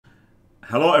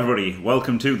Hello everybody,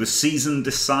 welcome to the season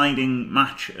deciding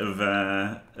match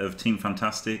of Team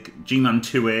Fantastic, G-Man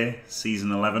 2A,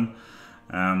 Season 11.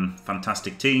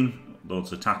 Fantastic team,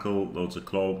 loads of tackle, loads of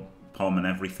claw, palm and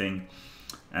everything.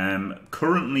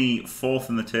 Currently 4th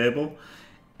in the table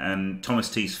and Thomas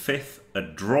T's 5th. A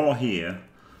draw here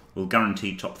will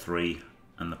guarantee top 3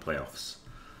 and the playoffs,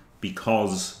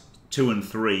 because 2 and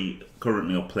 3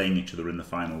 currently are playing each other in the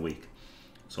final week.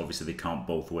 So obviously they can't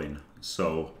both win.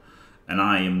 And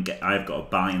I've got a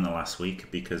bye in the last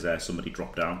week because somebody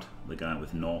dropped out. The guy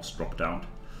with Norse dropped out.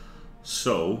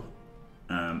 So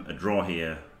a draw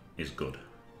here is good.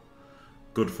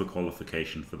 Good for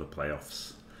qualification for the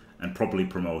playoffs and probably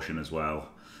promotion as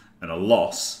well. And a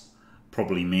loss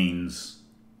probably means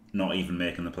not even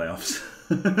making the playoffs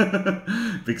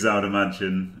because I would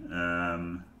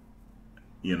imagine,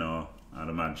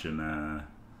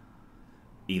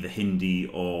 either Hindi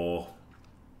or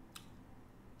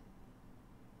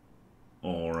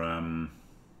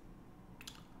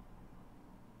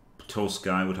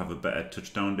Toskai would have a better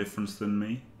touchdown difference than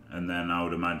me, and then I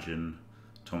would imagine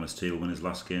Thomas T will win his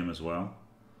last game as well.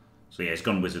 So yeah, he's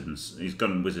gone Wizard and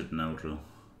Eldril.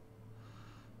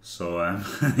 So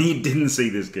he didn't see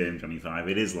this game, Johnny 5.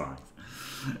 It is live.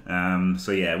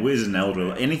 So yeah, Wizard and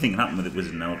Eldril. Anything can happen with it,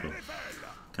 Wizard and Eldril,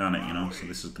 can't it? You know. So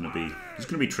this is gonna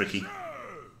be tricky.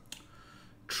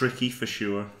 Tricky for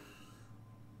sure.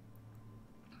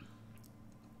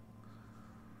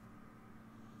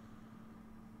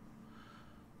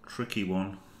 Tricky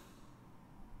one.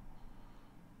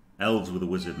 Elves with a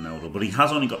Wizard and Elder, but he has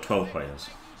only got 12 players.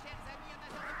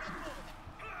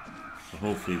 So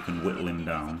hopefully we can whittle him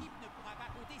down.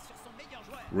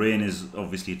 Rain is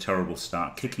obviously a terrible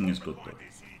start. Kicking is good though.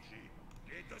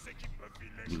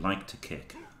 We like to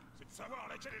kick.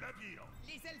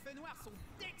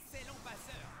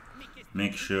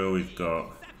 Make sure we've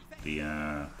got the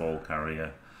ball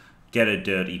carrier. Get a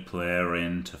dirty player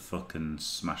in to fucking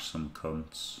smash some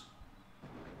cunts.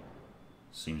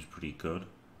 Seems pretty good.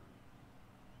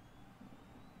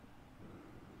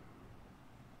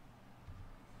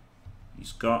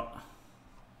 He's got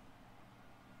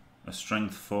a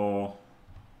strength 4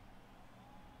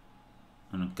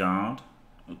 and a guard.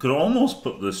 I could almost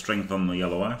put the strength on the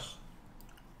yellow S.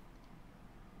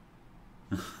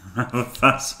 Have a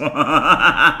fast one.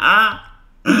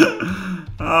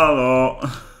 Hello.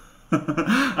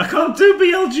 I can't do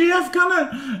BLGF, can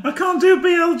I? I can't do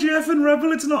BLGF in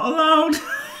ReBBL, it's not allowed.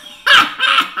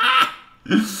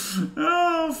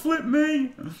 Oh, flip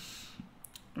me.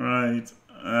 Right.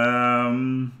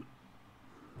 I'm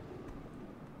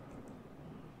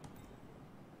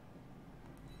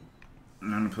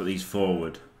going to put these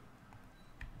forward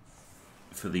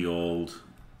for the old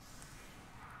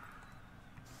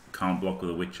can't block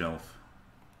with a witch elf.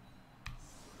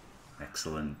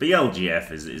 Excellent. BLGF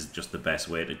is just the best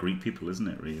way to greet people, isn't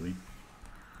it, really?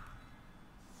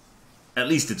 At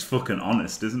least it's fucking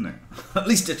honest, isn't it? At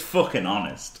least it's fucking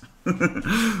honest.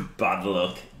 Bad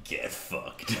luck, get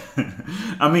fucked.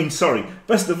 I mean, sorry.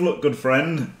 Best of luck, good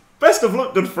friend. Best of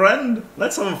luck, good friend.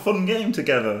 Let's have a fun game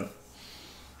together.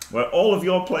 Where all of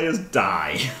your players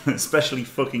die. Especially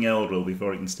fucking Eldril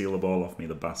before he can steal the ball off me,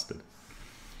 the bastard.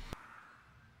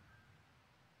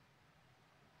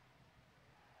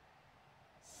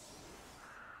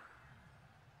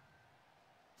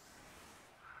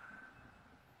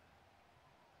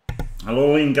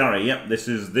 Hello, Lee and Gary. Yep, this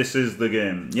is the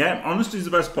game. Yeah, honesty is the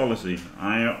best policy.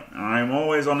 I'm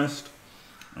always honest,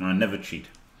 and I never cheat,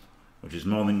 which is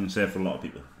more than you can say for a lot of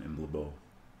people in Blood Bowl.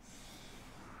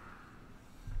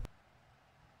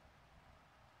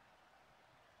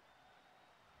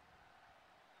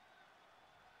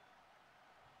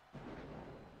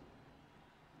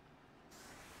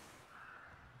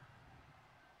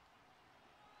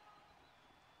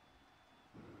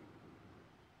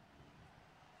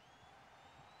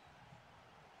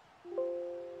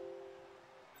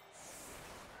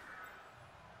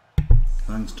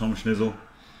 Thanks, Tom Schnizzle.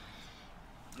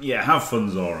 Yeah, have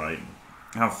fun's alright.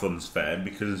 Have fun's fair,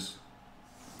 because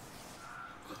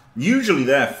usually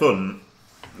their fun,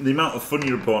 the amount of fun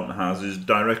your opponent has is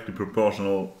directly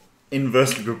proportional,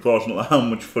 inversely proportional to how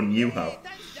much fun you have.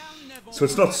 So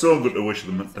it's not so good to wish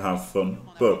them to have fun,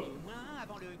 but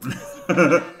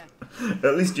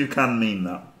at least you can mean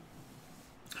that.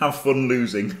 Have fun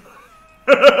losing.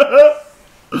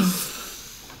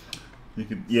 You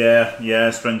could,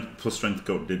 yeah. Strength plus strength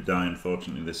goat did die,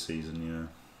 unfortunately, this season.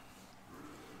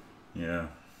 Yeah.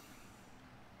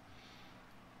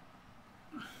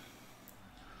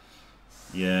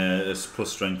 Yeah, this plus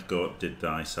strength goat did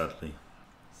die, sadly.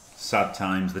 Sad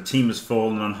times. The team has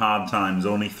fallen on hard times.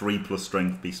 Only 3+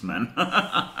 strength beastmen.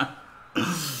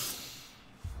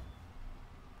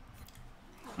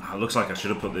 It looks like I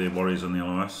should have put the Warriors on the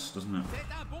LOS, doesn't it?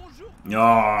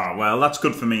 Ah, well, that's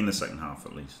good for me in the second half,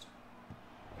 at least.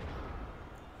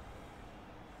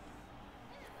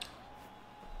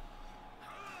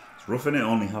 It's rough, innit?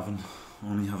 Only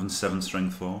having 7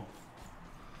 strength 4.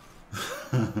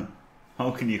 How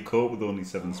can you cope with only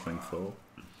 7 strength 4?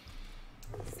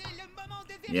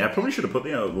 Yeah, I probably should have put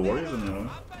the Warriors on the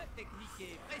LOS.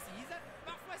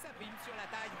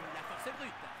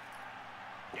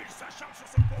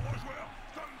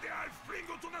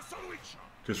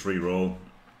 Just re-roll.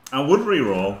 I would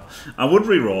re-roll. I would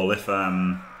re-roll if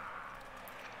I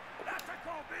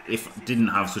didn't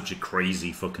have such a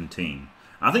crazy fucking team.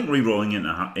 I think re-rolling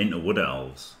into Wood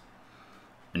Elves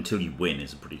until you win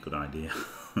is a pretty good idea.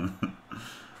 I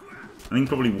think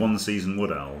probably 1 season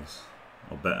Wood Elves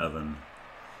are better than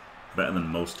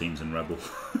most teams in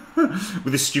ReBBL.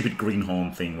 With this stupid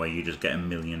greenhorn thing where you just get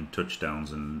 1,000,000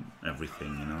 touchdowns and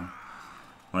everything, you know.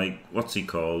 Like, what's he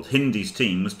called? Hindy's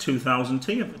team was 2,000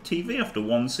 TV after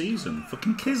 1 season.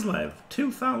 Fucking Kislev,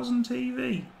 2,000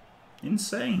 TV.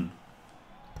 Insane.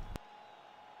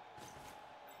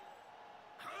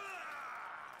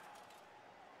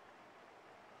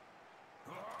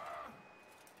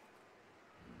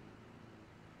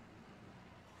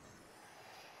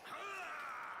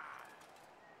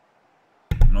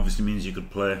 And obviously means you could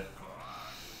play.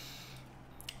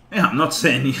 Yeah, I'm not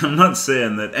saying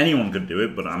that anyone could do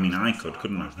it, but I mean I could,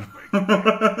 couldn't I?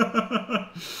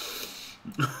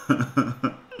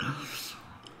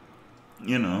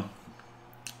 You know,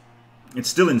 it's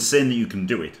still insane that you can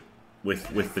do it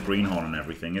with the greenhorn and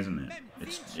everything, isn't it?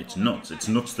 It's nuts. It's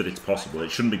nuts that it's possible.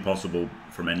 It shouldn't be possible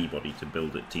from anybody to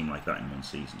build a team like that in 1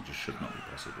 season. It just should not be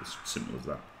possible. It's simple as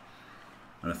that.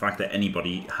 And the fact that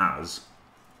anybody has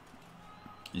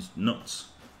is nuts.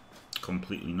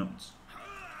 Completely nuts.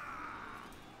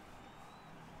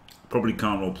 Probably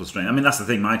can't roll plus strength. I mean, that's the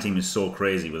thing. My team is so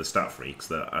crazy with the stat freaks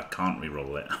that I can't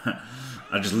re-roll it.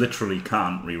 I just literally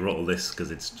can't re-roll this because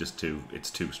it's just too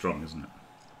strong, isn't it?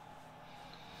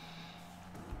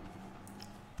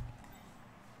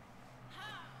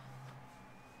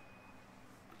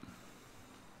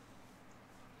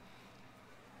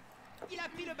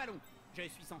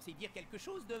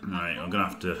 Right, I'm gonna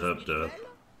have to herb derp.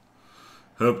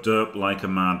 Herb derp like a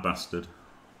mad bastard.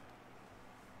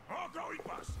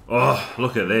 Oh,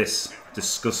 look at this.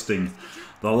 Disgusting.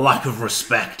 The lack of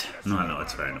respect. No,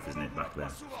 it's fair enough, isn't it, back there?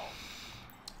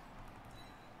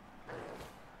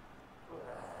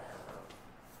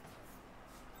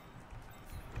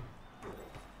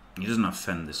 He doesn't have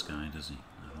fend, this guy, does he?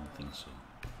 I don't think so.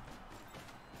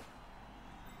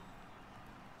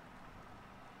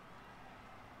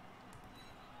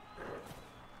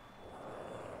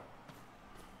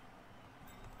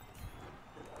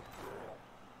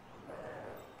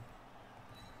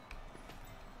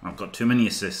 I've got too many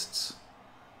assists.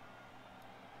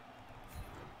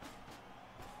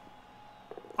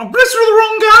 I'm blessed with the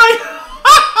wrong guy!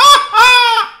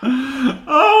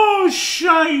 Oh,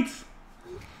 shite!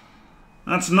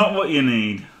 That's not what you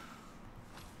need.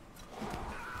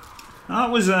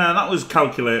 That was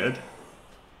calculated.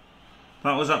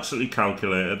 That was absolutely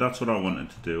calculated. That's what I wanted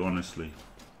to do, honestly.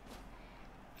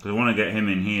 Because I want to get him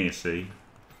in here, see?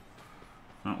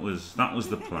 That was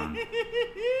the plan.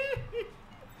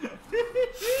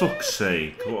 Fuck's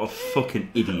sake, what a fucking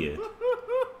idiot.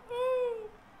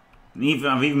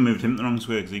 I've even moved him the wrong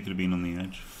way because he could have been on the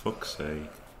edge. Fuck's sake.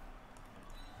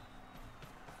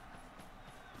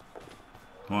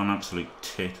 What an absolute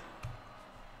tit.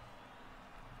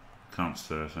 Can't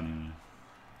surf anyway.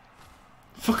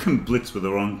 Fucking blitz with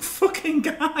the wrong fucking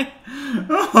guy.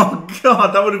 Oh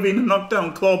god, that would have been a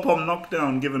knockdown, claw palm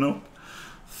knockdown, given up.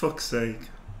 Fuck's sake.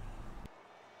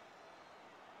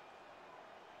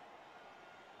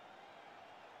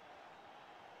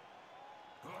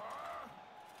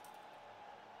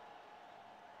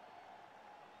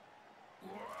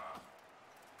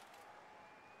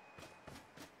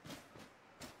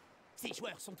 Ces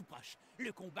joueurs sont tout proches.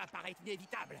 Le combat paraît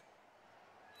inévitable.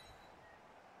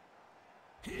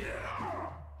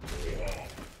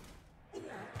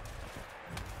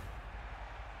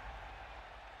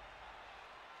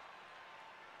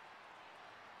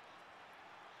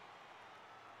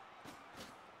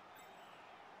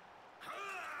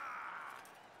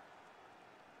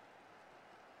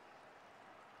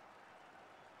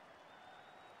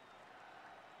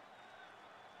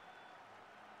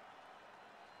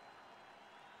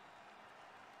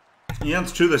 Yeah,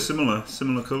 it's true. They're similar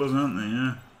colours, aren't they?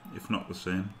 Yeah, if not the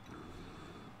same.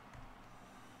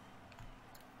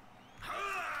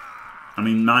 I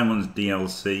mean, my one's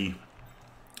DLC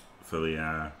for the.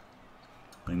 I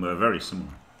mean, they're very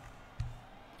similar.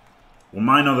 Well,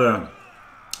 mine are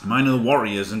the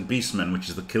Warriors and Beastmen, which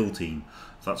is the kill team.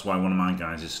 So that's why one of my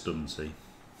guys is stunned. See,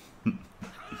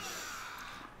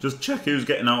 just check who's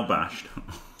getting outbashed,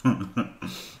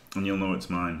 and you'll know it's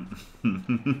mine.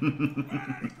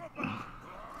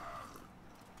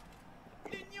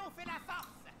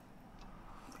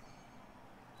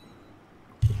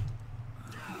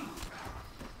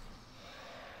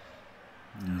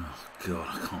 Oh god,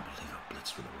 I can't believe I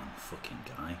blitzed with the wrong fucking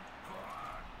guy.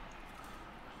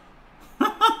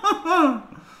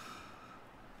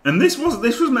 And this was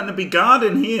meant to be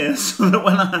guarding here, so that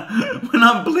when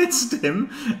I blitzed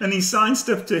him and he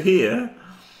sidestepped to here.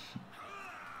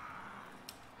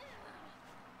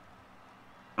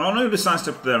 Oh no, the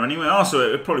sidestepped there anyway. Oh, so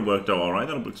it probably worked out alright.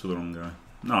 That'll blitz with the wrong guy.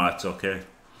 No, it's okay.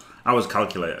 I was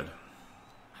calculated.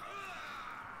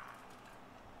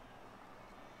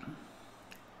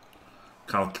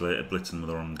 Calculated blitzing with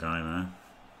the wrong guy there.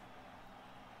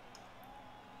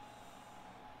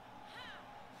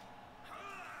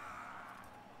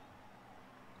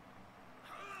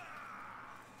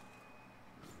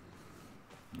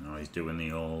 Oh, he's doing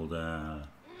the old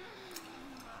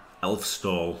elf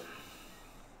stall.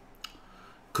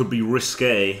 Could be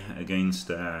risque against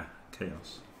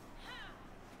Chaos.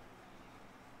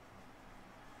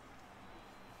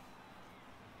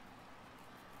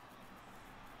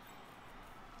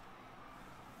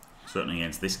 Certainly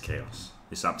against this Chaos.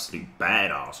 This absolute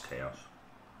badass Chaos.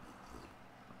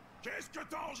 It's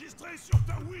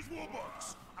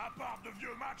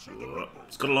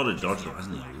got a lot of dodge though,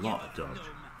 hasn't it? A lot of dodge.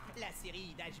 La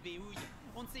série d'HB.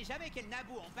 On ne sait jamais quel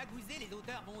nabot embagousé les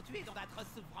auteurs vont tuer dans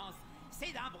d'atroces souffrances.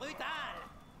 C'est d'un brutal.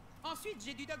 Ensuite,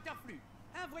 j'ai du Dr. Flu,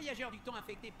 un voyageur du temps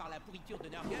infecté par la pourriture de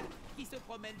Nurgle qui se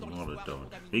promène dans l'histoire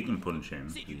contaminée. He can punch him.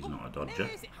 He's not a dodger.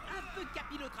 C'est un peu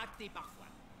capillotracté parfois.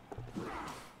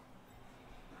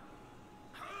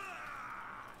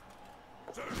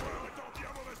 Ce joueur est en bien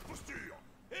mauvaise posture,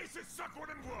 et c'est ça qu'on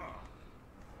aime voir.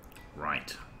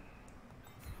 Right.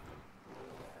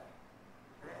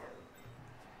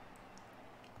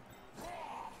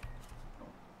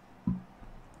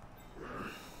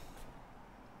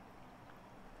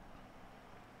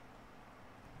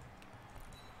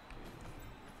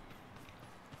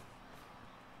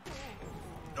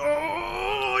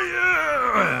 Oh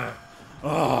yeah!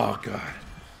 Oh god.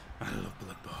 I love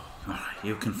Blood Bowl. Alright,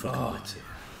 you can fucking blitz it.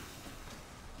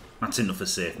 That's enough for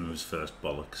safe moves first,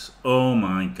 bollocks. Oh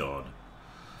my god.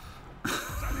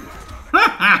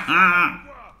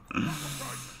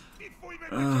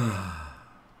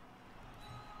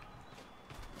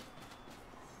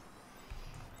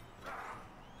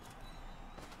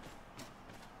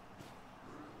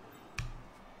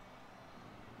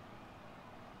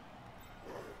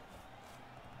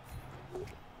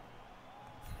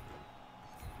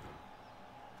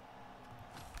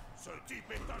 Ce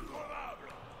type est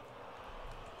incroyable.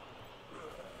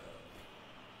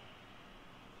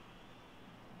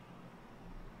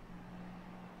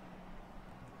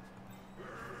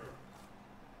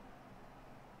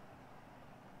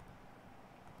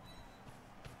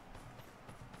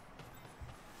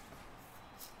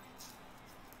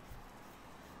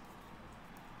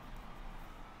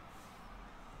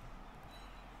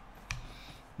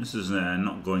 This is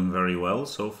not going very well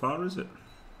so far, is it?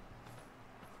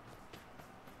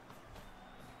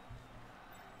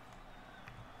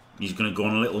 He's going to go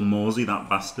on a little mosey, that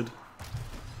bastard.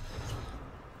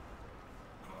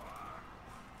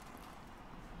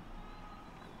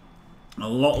 A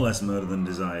lot less murder than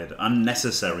desired.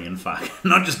 Unnecessary, in fact.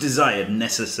 Not just desired,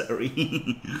 necessary.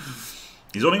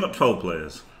 He's only got 12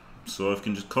 players. So if he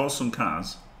can just cause some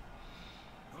cars,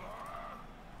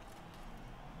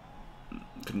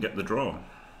 can get the draw.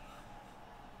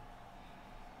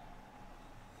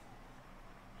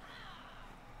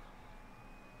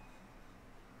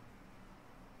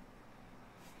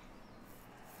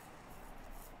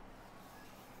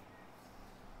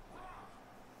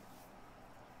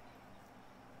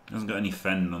 Hasn't got any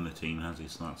fend on the team, has he?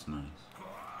 So that's nice.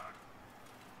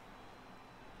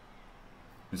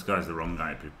 This guy's the wrong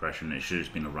guy to be pressuring. It should have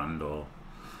just been a Randor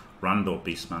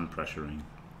Beastman pressuring.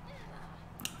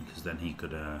 Because then he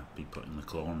could be putting the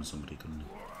claw on somebody, couldn't he?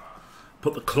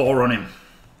 Put the claw on him.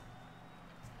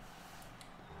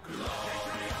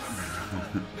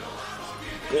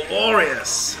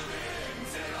 Glorious!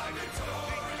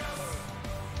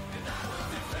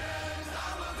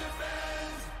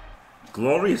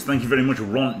 Glorious, thank you very much,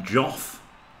 Ron Joff.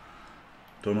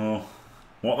 Don't know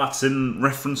what that's in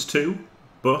reference to,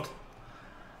 but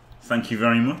Thank you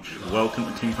very much. Welcome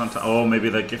to Team Fantastic. Oh, maybe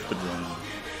they're gifted one.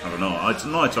 I don't know.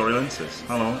 No, it's Oriolensis.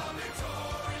 Hello.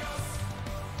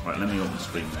 Right, let me open the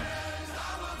screen there.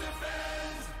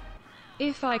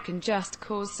 If I can just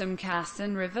cause some chaos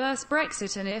and reverse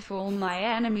Brexit, and if all my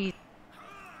enemies...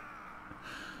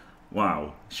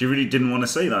 Wow. She really didn't want to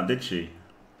say that, did she?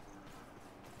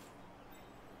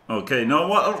 Okay, no,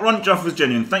 what Ronjoff was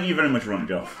genuine. Thank you very much,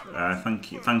 Ronjoff.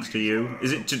 Thank you. Thanks to you.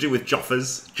 Is it to do with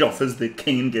Joffers? Joffers, the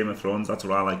king in Game of Thrones. That's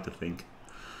what I like to think.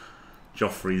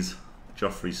 Joffrey's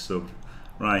sub.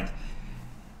 Right.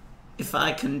 If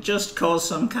I can just cause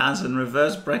some chaos and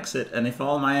reverse Brexit, and if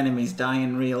all my enemies die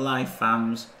in real life,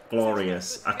 fams.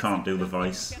 Glorious. I can't do the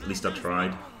voice. At least I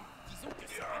tried.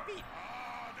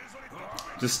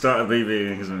 Just started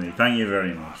BBing, isn't he? Thank you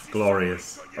very much.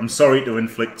 Glorious. I'm sorry to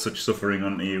inflict such suffering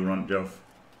onto you, Ronjoff.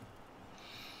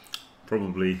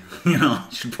 Probably, you know,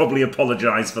 should probably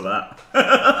apologise for that.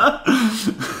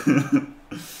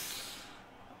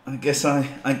 I guess I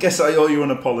owe you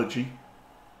an apology.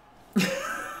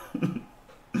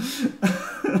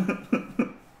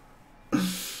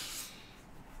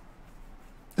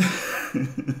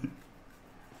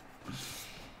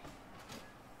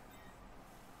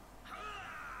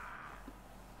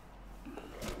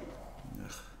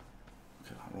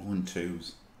 Rolling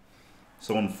twos.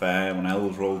 So unfair when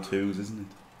elves roll twos, isn't it?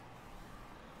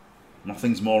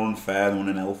 Nothing's more unfair than when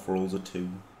an elf rolls a two.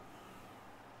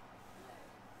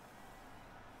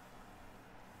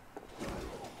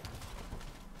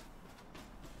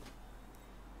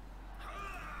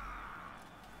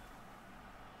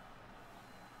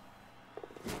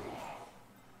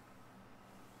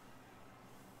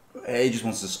 He just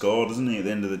wants to score, doesn't he? At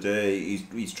the end of the day,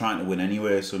 he's trying to win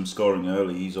anyway, so him scoring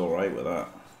early, he's alright with that.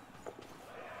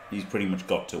 He's pretty much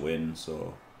got to win,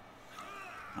 so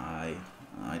I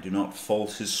do not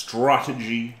fault his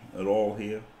strategy at all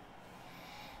here.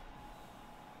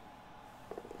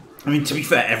 I mean, to be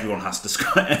fair, everyone has to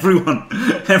score.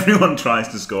 Everyone tries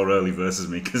to score early versus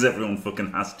me, because everyone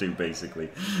fucking has to, basically.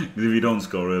 Because if you don't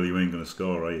score early, you ain't going to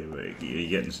score, are you?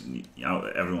 You're getting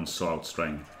everyone's so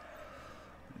outstrength.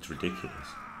 It's ridiculous.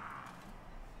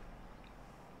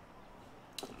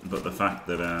 But the fact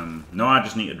that, no, I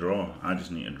just need to draw. I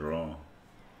just need to draw.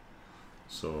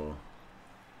 So,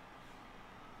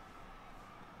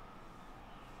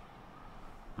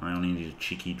 I only need a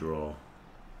cheeky draw.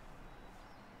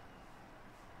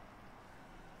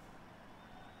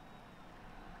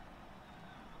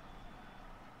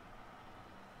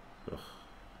 Ugh.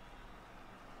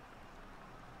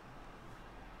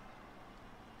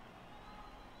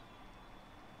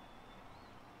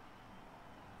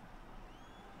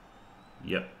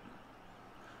 Yep.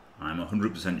 I'm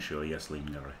 100% sure, yes,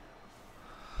 Liam Gary.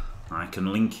 I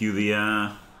can link you the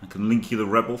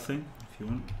ReBBL thing if you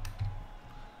want.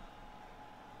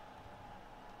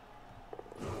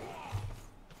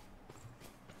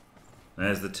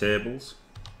 There's the tables.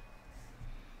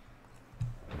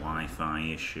 Wi-Fi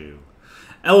issue.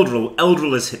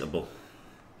 Eldril is hittable.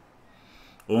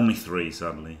 Only 3,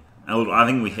 sadly. I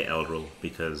think we hit Eldril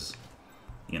because,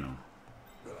 you know,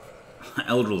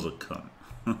 Eldril's a cunt.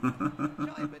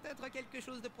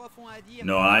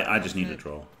 No, I just need a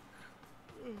draw.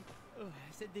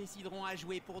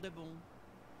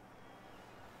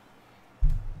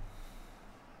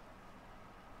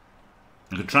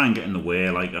 I could try and get in the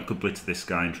way, like I could blitz this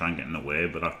guy and try and get in the way,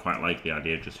 but I quite like the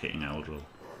idea of just hitting Eldril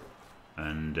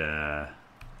and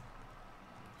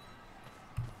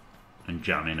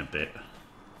jamming a bit,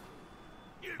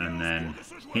 and then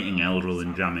hitting Eldril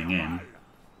and jamming in.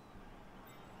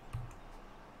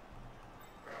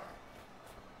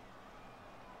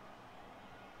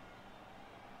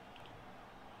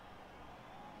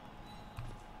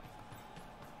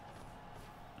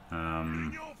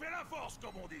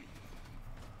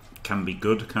 Can be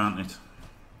good, can't it?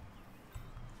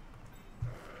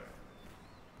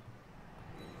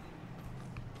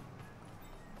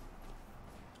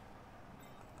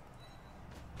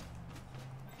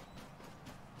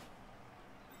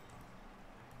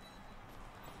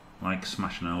 Like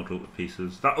smashing Eldril to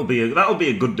pieces. That'll be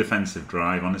a good defensive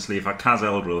drive. Honestly, if I Kaz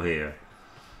Eldril here,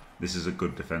 this is a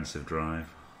good defensive drive.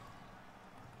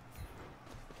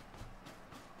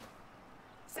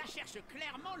 Ça cherche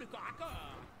clairement le corps à corps.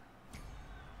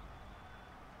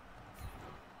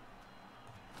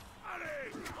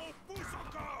 Allez, on pousse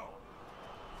encore.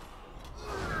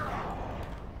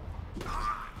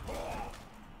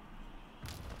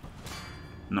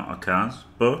 Not a Kaz,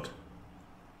 but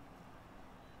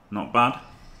not bad.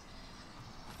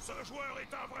 Ce joueur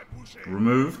est un vrai boucher.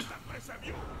 Removed. D'après sa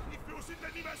bio, il fait aussi de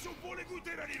l'animation pour les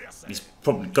goûter l'anniversaire. He's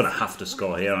probably gonna have to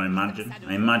score here, I imagine.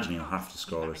 I imagine he'll have to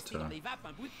score this Rester dans turn. les vapes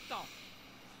un bout de temps.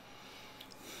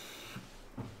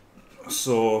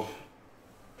 So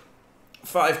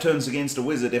 5 turns against a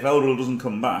wizard. If Eldril doesn't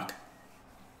come back,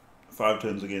 5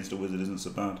 turns against a wizard isn't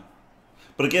so bad.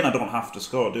 But again, I don't have to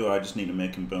score, do I? I just need to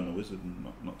make him burn the wizard and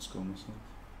not score myself.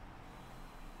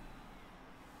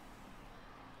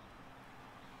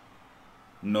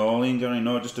 No, Liam Gary,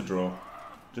 no, just a draw.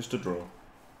 Just a draw.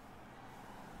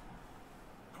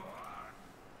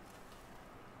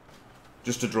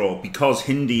 Just a draw, because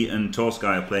Hindi and Torsky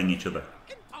are playing each other.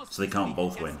 So they can't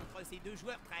both win.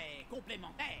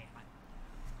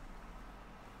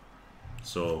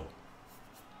 So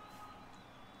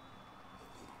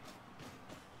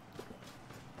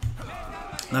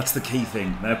that's the key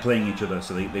thing. They're playing each other,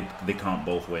 so they can't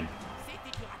both win.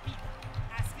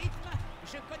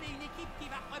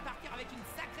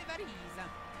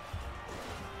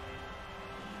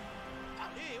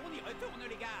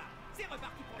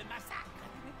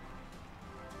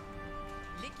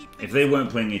 If they weren't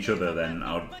playing each other, then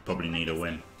I would probably need a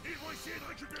win.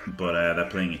 But they're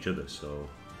playing each other, so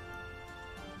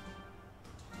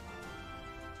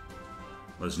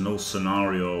there's no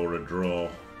scenario or a draw.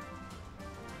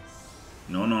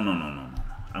 No.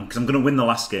 Because I'm going to win the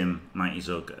last game, Mighty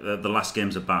Zug. The last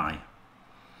game's a bye.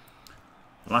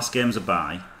 The last game's a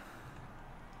bye.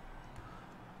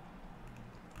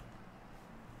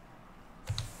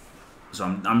 So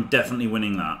I'm definitely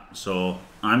winning that. So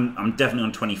I'm definitely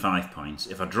on 25 points.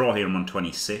 If I draw here, I'm on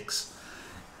 26.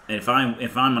 If I'm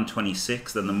on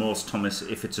 26, then the most Thomas.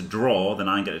 If it's a draw, then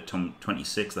I get a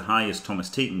 26. The highest Thomas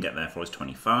T can get there for is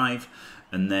 25,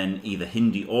 and then either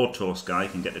Hindi or Torsky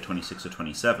can get to 26 or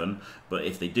 27. But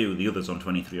if they do, the others on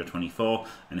 23 or 24,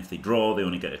 and if they draw, they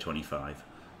only get to 25.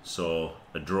 So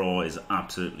a draw is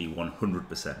absolutely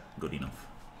 100% good enough.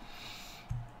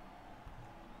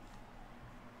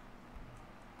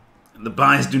 The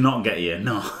buys do not get you,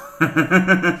 no.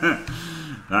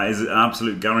 That is an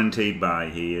absolute guaranteed buy.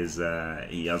 He has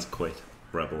quit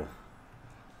ReBBL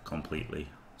completely.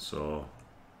 So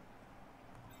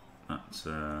that's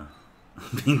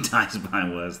being diced by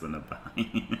worse than a buy.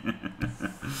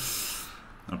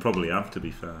 I probably have, to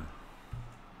be fair.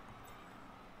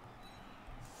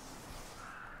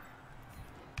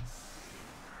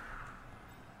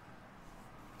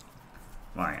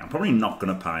 Right, I'm probably not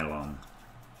going to pile on.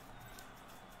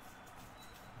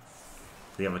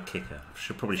 They have a kicker.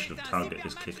 Probably should have targeted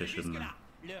his kicker, shouldn't I?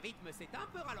 Le rythme s'est un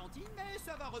peu ralenti, mais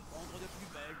ça va reprendre de plus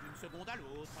belle d'une seconde à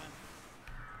l'autre.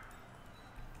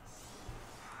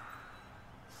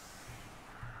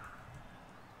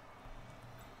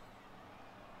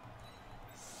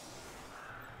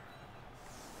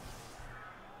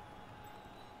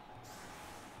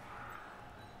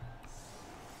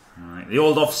 Right, the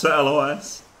old offset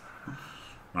LOS.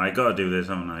 Right, gotta do this,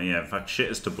 haven't I? Yeah, in fact,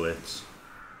 shit is to blitz.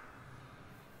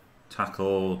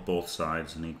 Tackle both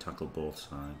sides. I need tackle both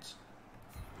sides.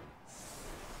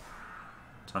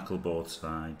 Tackle both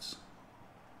sides.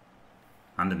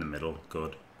 And in the middle.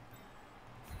 Good.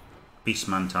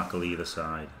 Beastman tackle either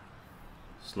side.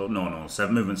 Slow. No.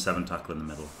 Movement 7 tackle in the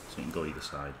middle. So you can go either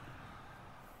side.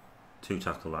 2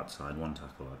 tackle that side. 1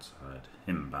 tackle that side.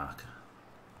 Him back.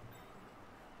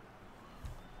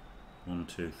 1,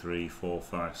 2, 3, 4,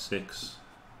 5, 6. So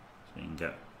you can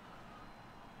get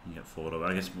 4 of it.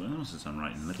 I guess, well, since I'm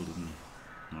right in the middle, didn't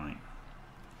he? Right.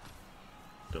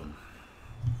 Done.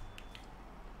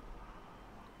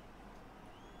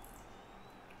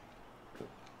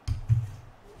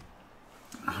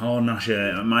 Oh,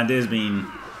 Nasha, my day's been...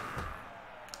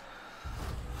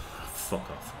 Fuck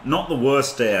off. Not the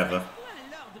worst day ever.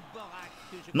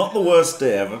 Not the worst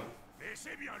day ever.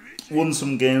 Won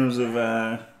some games of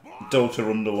Dota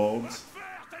Underlords.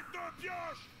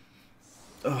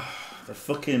 Oh, they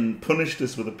fucking punished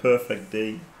us with a perfect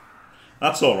D.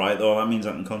 That's alright though, that means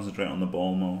I can concentrate on the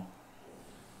ball more.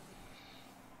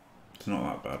 It's not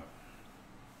that bad.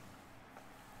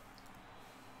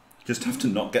 Just have to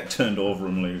not get turned over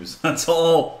and lose. That's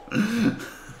all.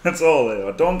 That's all there.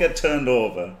 I don't get turned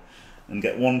over and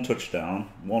get 1 touchdown,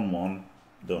 1-1,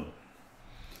 done.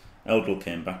 Eldril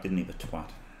came back, didn't he, the twat?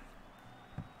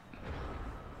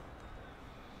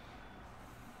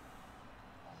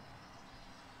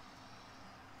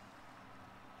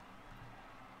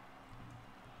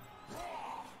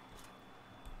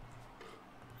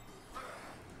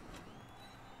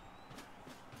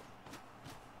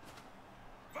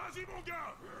 Vas-y mon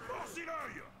gars, force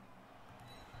l'œil.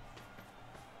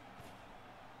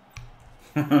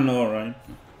 I know, right?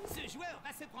 Ce joueur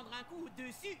va se prendre un coup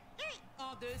au-dessus et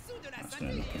en dessous de la That's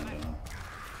gonna knock him ceinture. down.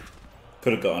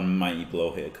 Could have got a mighty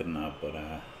blow here, couldn't I? But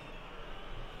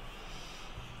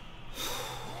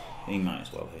he might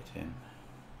as well hit him.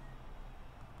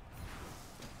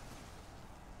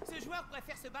 Ce joueur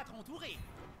préfère se battre entouré.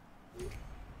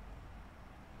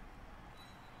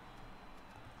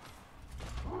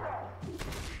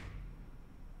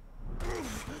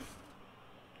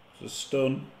 It's a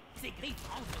stun. Ses griffes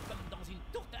rentrent comme dans une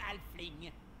tourte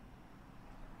halfling.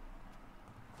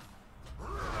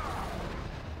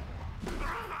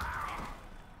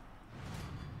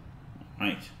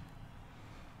 Right.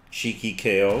 Cheeky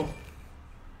KO.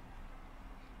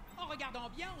 En regardant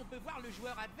bien, on peut voir le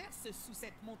joueur adverse sous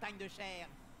cette montagne de chair.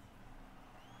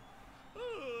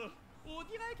 On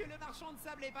dirait que le marchand de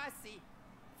sable est passé.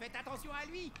 Faites attention à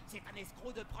lui, c'est un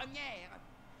escroc de première.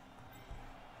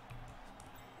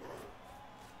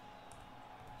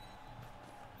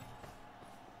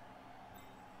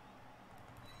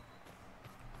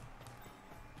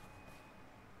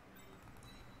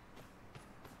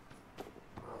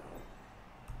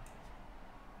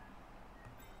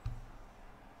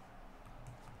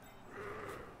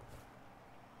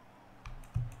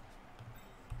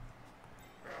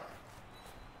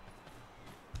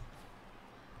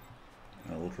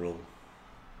 Eldril.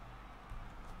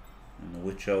 And the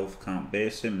Witch Elf can't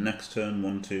base him. Next turn,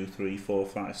 1, 2, 3, 4,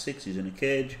 5, 6. He's in a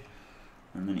cage.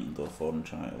 And then he can go forward and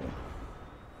try it away.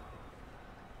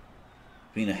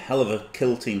 Been a hell of a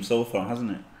kill team so far,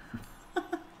 hasn't it?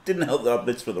 Didn't help that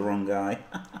blitz for the wrong guy.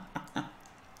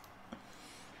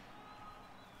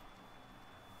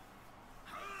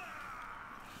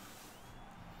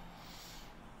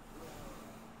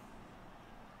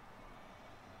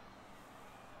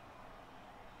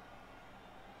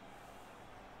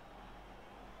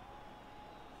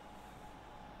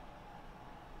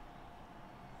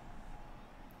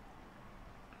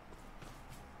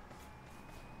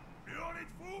 Hurlez de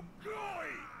fou,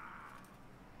 glory!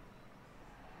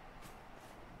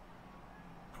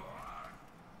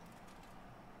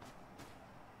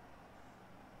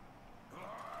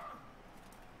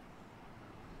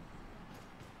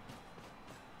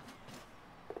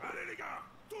 Allez les gars,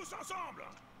 tous ensemble!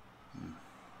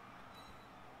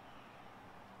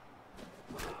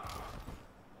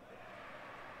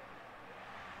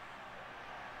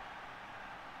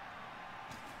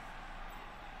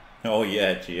 Oh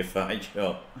yeah, GFI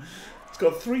Joe. It's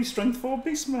got 3 strength 4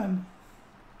 beastmen.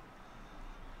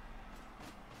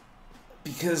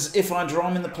 Because if I draw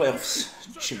him in the playoffs,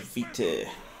 Chivite.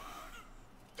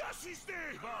 D'assister!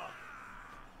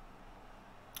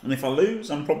 And if I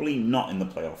lose, I'm probably not in the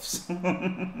playoffs.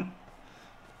 Le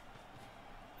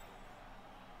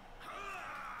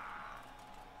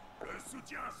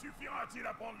soutien suffira-t-il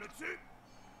à prendre le dessus?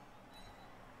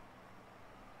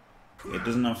 It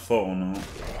doesn't have 4, no.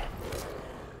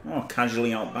 Oh,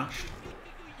 casually outbashed.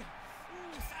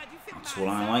 Ça a dû faire That's mal,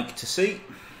 what I ça. like to see.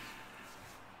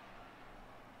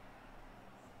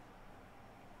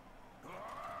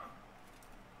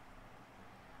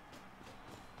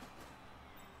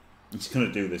 He's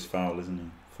gonna do this foul, isn't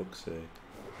he? Fuck's sake.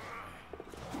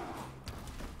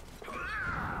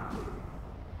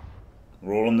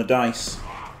 Rolling the dice.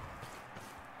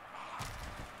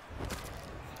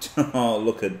 Oh,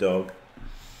 look at dog.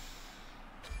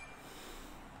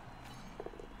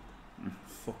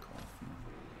 Fuck off, man.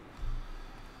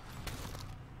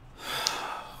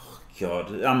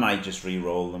 God, I might just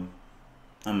re-roll them.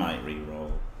 I might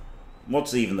re-roll.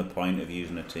 What's even the point of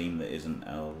using a team that isn't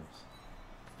elves?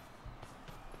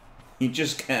 You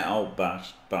just get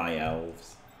outbashed by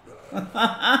elves.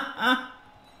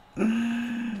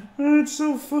 It's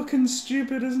so fucking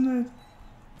stupid, isn't it?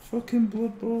 Fucking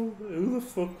Blood Bowl. Who the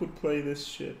fuck would play this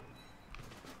shit?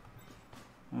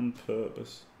 On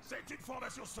purpose. C'est une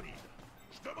fondation solide.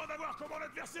 Je demande à voir comment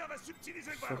l'adversaire va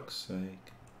subtiliser le ballon. Fuck's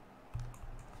sake.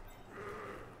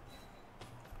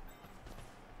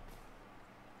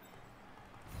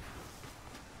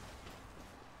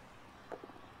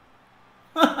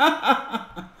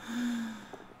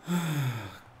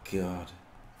 God.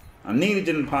 I nearly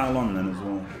didn't pile on then as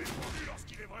well.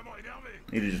 Lorsqu'il est vraiment énervé.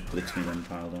 He'd have just blitzed me then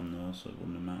piled on though, so it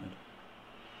wouldn't have mattered.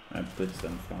 I'd blitz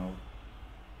then foul.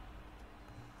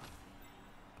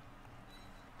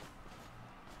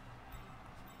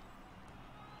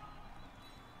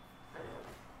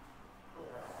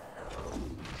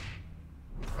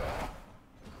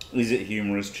 Is it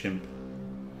humorous, chimp?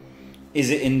 Is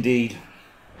it indeed?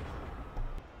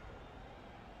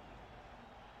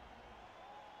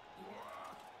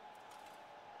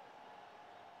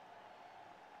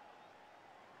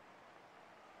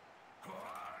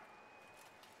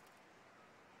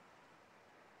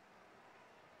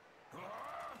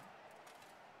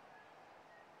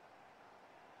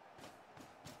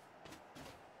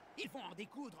 Il faut en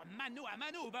découdre mano à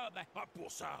mano, Bob. Ah,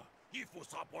 pour ça, il faut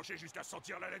se rapprocher jusqu'à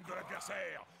sentir la laine de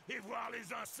l'adversaire et voir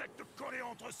les insectes collés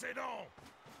entre ses dents.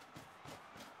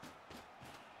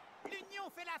 L'union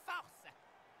fait la force.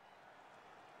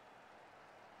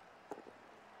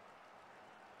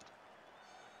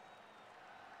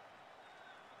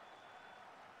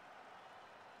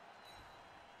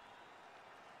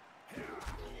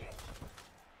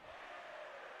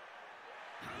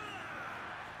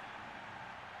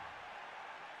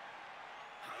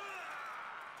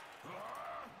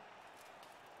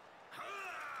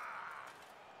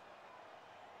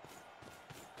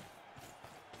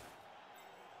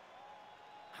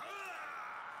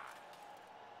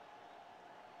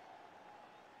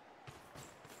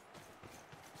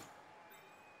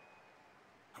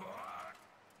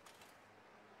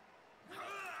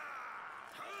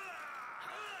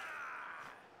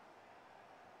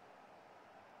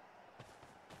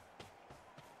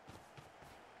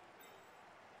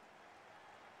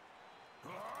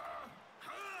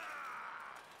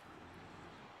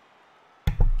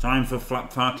 Time for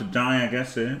Flat Fart to die, I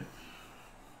guess, here.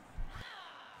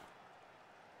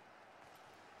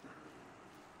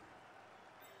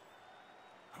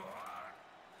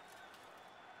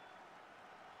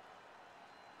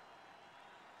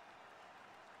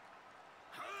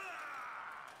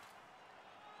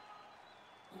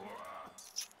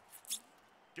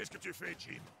 Qu'est-ce que tu fais,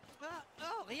 Jim?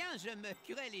 Oh, rien, je me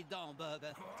curais les dents, Bob.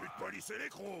 Tu te polissais les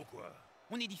crocs, quoi.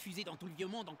 On est diffusé dans tout le vieux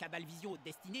monde en cabale vision haute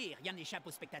destinée et rien n'échappe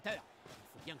aux spectateurs. Il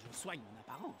faut bien que je soigne mon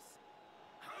apparence.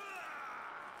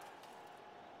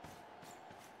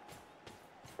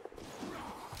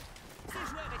 Ce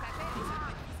joueur est à terre et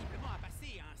s'apprête visiblement à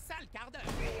passer un sale quart d'heure.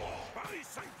 Paris,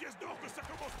 5 pièces d'or que ça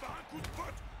commence par un coup de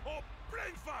botte en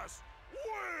pleine face.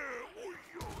 Ouais, oui,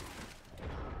 oui.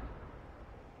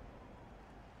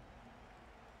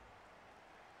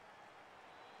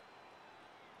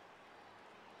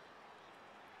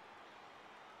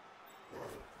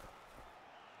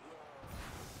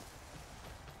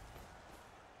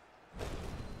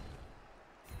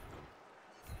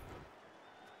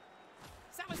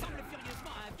 Ça ressemble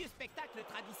furieusement à un vieux spectacle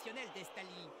traditionnel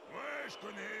d'Estali. Ouais, je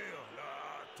connais.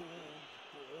 La taureau...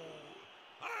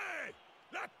 Hey!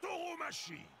 La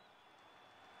tauromachie!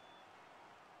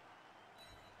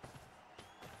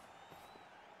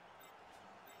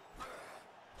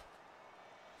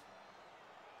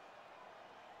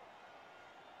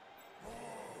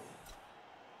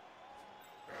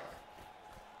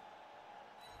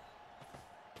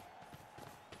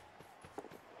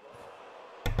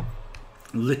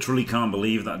 Literally can't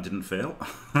believe that didn't fail.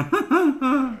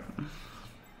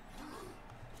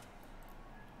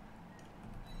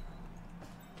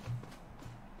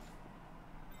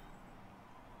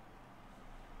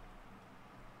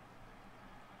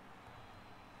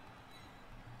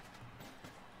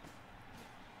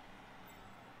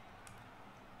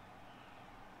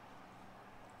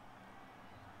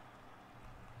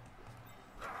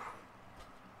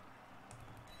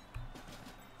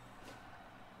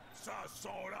 Ça sent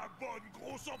la bonne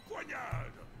grosse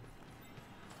empoignade!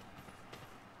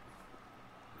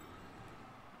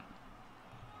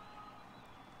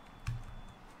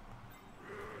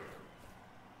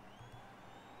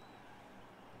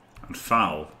 And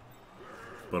foul,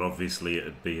 but obviously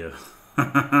it'd be a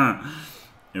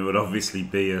it would obviously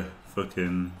be a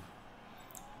fucking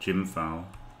gym foul.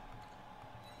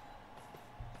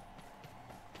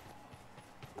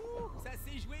 Ça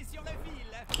s'est joué sur le fil.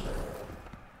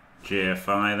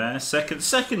 GFI there. Second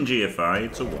GFI.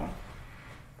 It's a 1.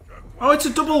 Oh, it's a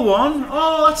double 1.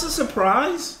 Oh, that's a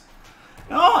surprise.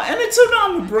 Oh, and it's an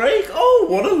armor break. Oh,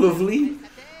 what a lovely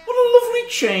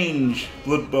change,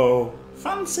 Blood Bowl.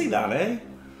 Fancy that, eh?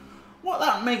 What,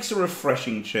 that makes a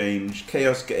refreshing change.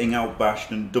 Chaos getting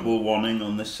outbashed and double 1-ing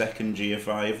on the second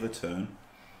GFI of the turn.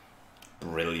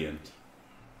 Brilliant.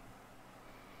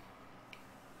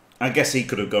 I guess he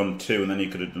could have gone 2 and then he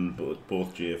could have done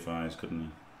both GFIs, couldn't he?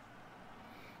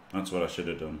 That's what I should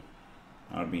have done.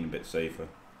 I'd have been a bit safer.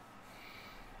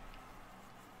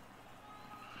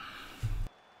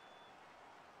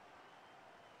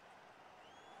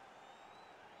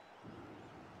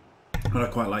 But I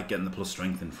quite like getting the plus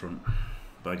strength in front.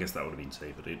 But I guess that would have been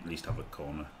safer. At least have a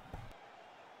corner.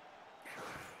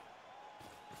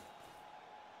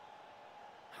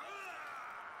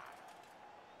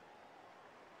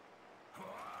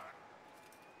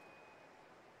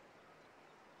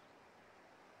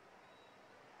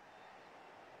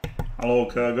 Hello,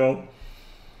 Kurgo.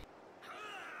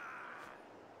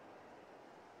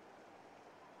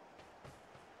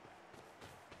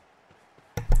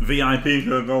 VIP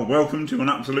go, welcome to an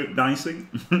absolute dicing.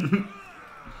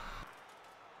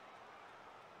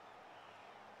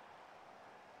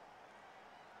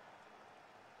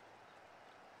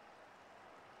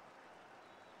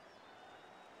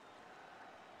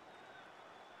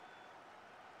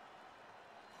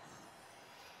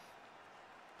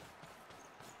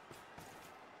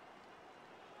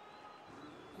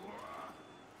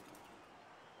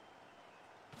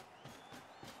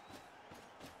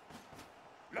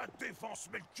 La défense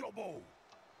met le turbo.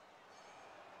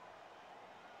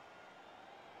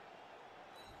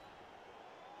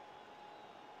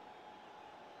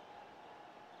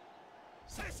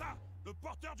 C'est ça, le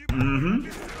porteur du ballon.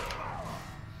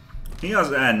 He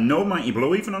has no Mighty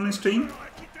Blow even on his team.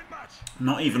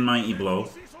 Not even Mighty Blow.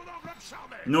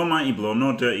 No Mighty Blow,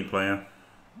 no Dirty Player.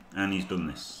 And he's done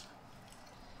this.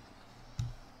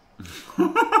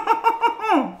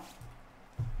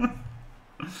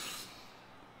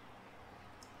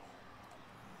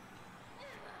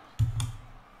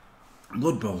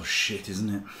 Blood Bowl's shit,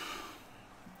 isn't it?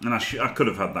 And I could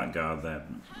have had that guard there,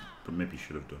 but maybe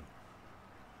should have done.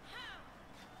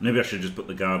 Maybe I should just put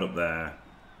the guard up there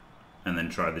and then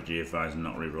try the GFIs and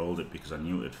not re-rolled it because I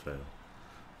knew it'd fail.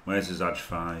 Where's his Edge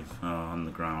 5? Oh, on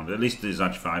the ground. At least his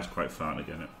Edge 5's quite far to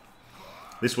get it.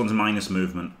 This one's minus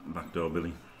movement. Backdoor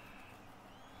Billy.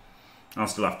 I'll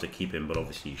still have to keep him, but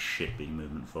obviously he's shit being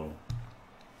movement 4.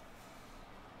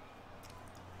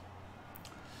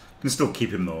 Can still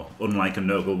keep him though, unlike a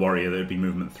Nurgle Warrior that would be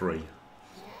movement 3.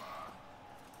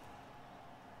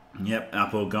 Yep,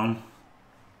 Apple gone.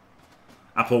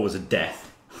 Apple was a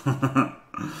death.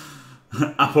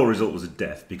 Apple result was a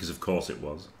death, because of course it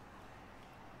was.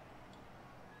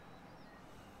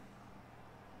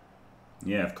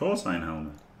 Yeah, of course Iron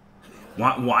Helmet.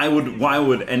 Why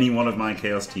would any one of my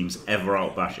Chaos teams ever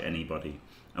outbash anybody?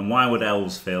 And why would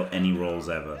Elves fail any rolls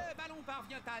ever?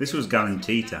 This was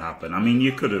guaranteed to happen. I mean,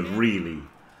 you could have really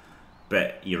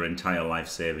bet your entire life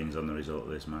savings on the result of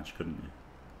this match, couldn't you?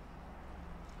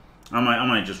 I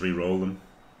might just re-roll them.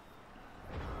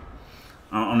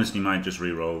 I honestly might just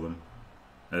re-roll them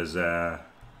as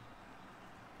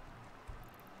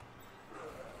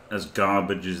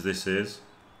garbage as this is.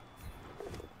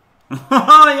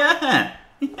 Oh yeah,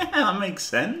 yeah, that makes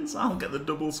sense. I'll get the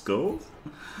double skulls.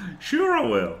 Sure, I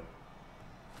will.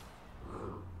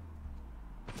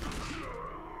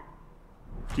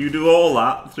 Do you do all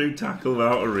that through tackle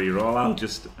without a reroll? I'll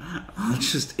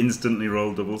just instantly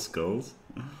roll double skulls.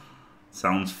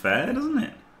 Sounds fair, doesn't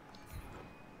it?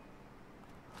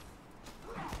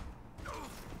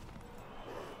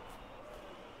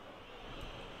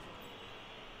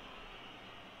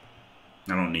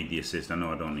 I don't need the assist. I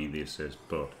know I don't need the assist,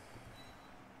 but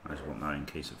I just want that in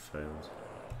case it fails.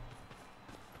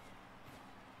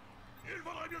 Il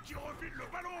vaudrait mieux qu'il refile le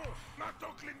ballon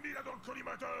maintenant que l'ennemi l'a dans le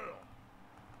collimateur.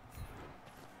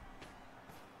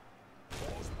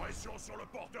 Grosse pression sur le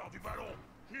porteur du ballon.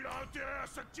 Il a intérêt à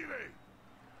s'activer.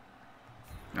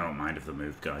 I don't mind if the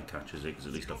move guy catches it, because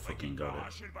at least I fucking got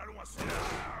it. Le ballon à son... Elle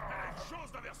a une chance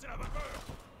d'inverser la vapeur.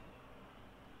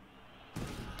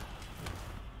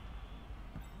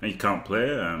 You can't play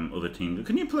other teams.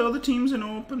 Can you play other teams in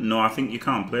open? No, I think you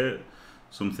can't play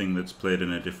something that's played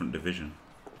in a different division.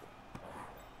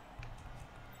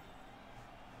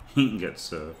 He can get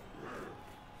served.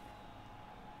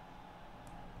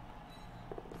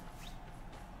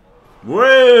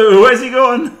 Whoa! Where's he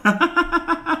going?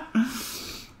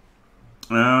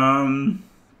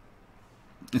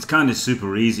 It's kind of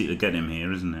super easy to get him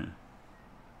here, isn't it?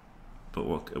 But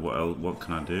what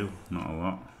can I do? Not a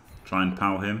lot. Try and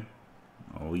pow him.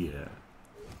 Oh yeah.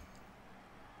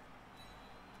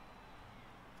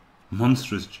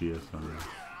 Monstrous GFI.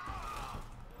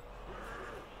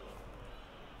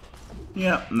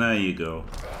 Yep, there you go.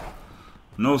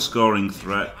 No scoring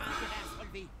threat.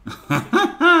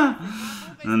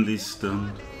 And he's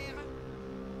stunned.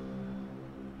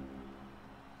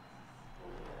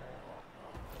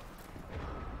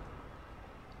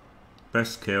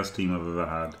 Best Chaos team I've ever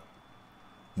had.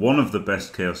 One of the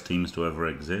best Chaos teams to ever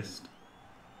exist.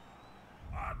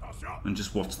 And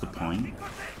just what's the point?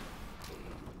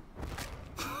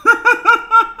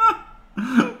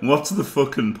 What's the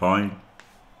fucking point?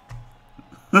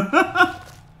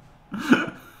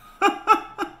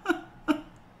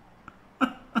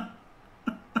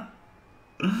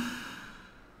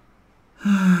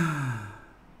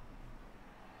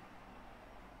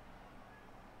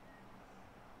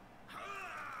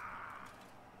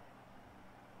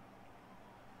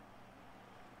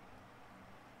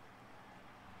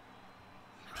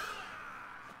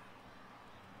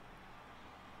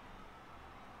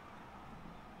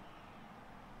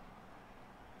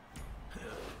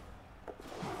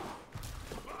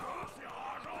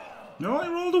 No, I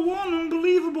rolled a 1.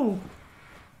 Unbelievable.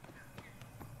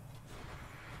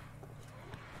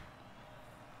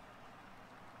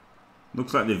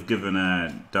 Looks like they've given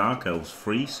Dark Elves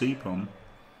free CPOM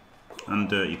and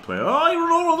Dirty Play. Oh, I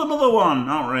rolled another 1.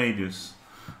 Outrageous.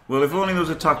 Well, if only there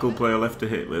was a tackle player left to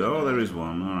hit with. Oh, there is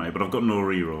one. Alright, but I've got no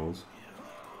rerolls.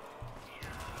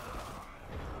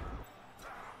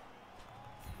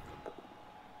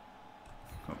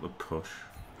 Got the push.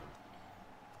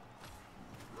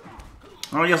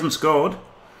 Oh, he hasn't scored.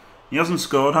 He hasn't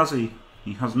scored, has he?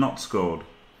 He has not scored.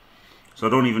 So I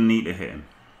don't even need to hit him.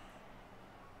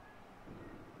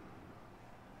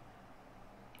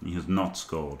 He has not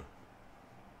scored.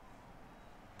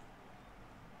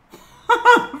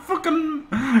 Fucking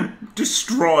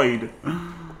destroyed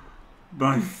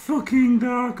by fucking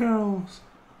Dark Elves.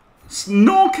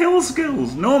 No kill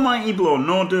skills, no mighty blow,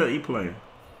 no dirty play.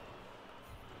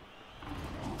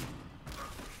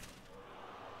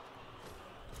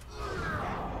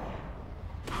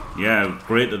 Yeah,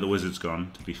 great that the wizard's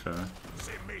gone, to be fair.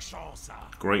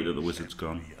 Great that the wizard's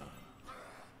gone.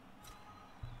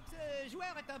 Ce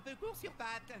joueur est un peu court sur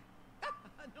pattes. Ah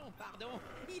non, pardon,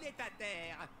 il est à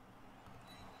terre.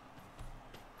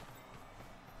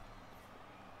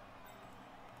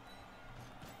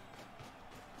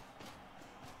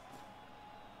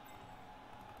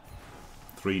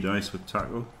 Three dice with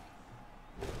tackle.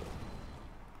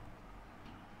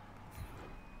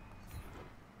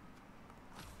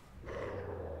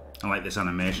 I like this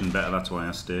animation better, that's why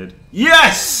I stayed.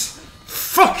 Yes!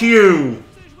 Fuck you!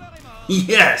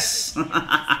 Yes!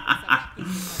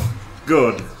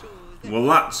 Good. Well,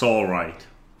 that's alright.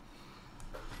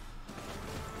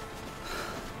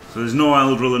 So there's no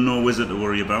Eldril and no Wizard to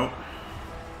worry about.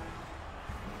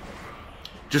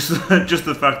 Just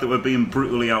the fact that we're being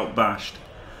brutally outbashed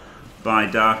by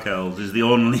Dark Elves is the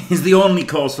only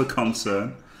cause for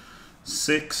concern.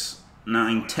 6,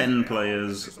 9, 10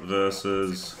 players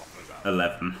versus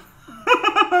 11.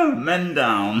 Men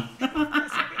down.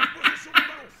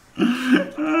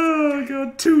 Oh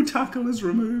god, 2 tackles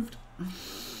removed.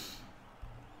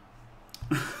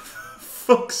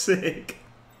 Fuck's sake.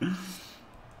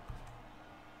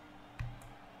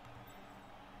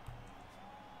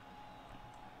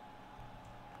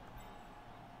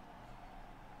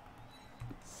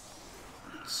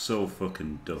 So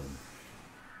fucking dumb.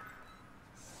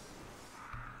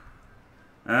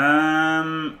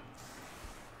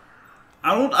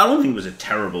 I don't think it was a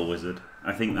terrible wizard.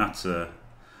 I think that's a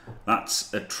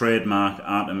trademark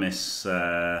Artemis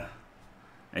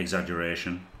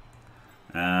exaggeration.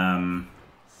 But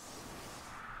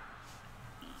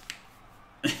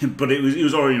he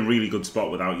was already in a really good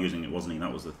spot without using it, wasn't he?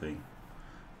 That was the thing.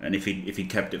 And if he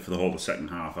kept it for the whole of the second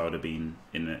half, I would have been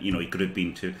in a, he could have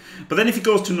been 2. But then if he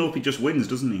goes 2-0, he just wins,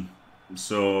 doesn't he?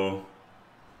 So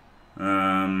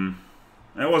it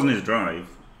wasn't his drive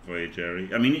for you, Jerry.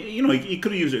 I mean, he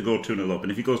could have used it to go 2-0 up,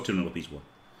 and if he goes 2-0 up, he's won.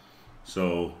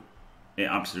 So it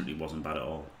absolutely wasn't bad at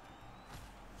all.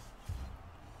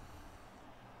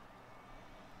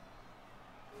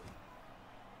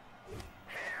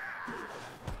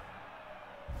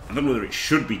 I don't know whether it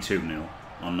should be 2-0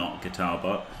 or not, Guitar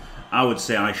Bot. I would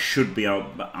say I should be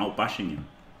out bashing him.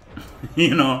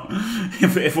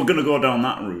 If we're going to go down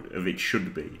that route, if it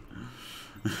should be.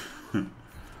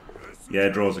 Yeah,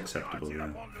 draw's acceptable, yeah.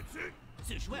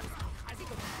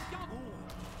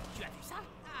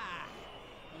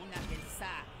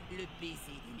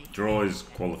 Draw is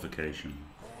qualification.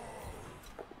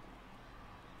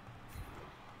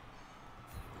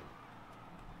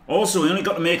 Also, he only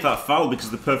got to make that foul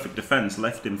because the perfect defence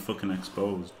left him fucking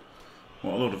exposed.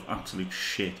 What a load of absolute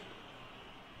shit.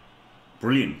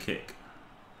 Brilliant kick.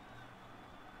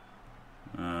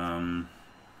 Don't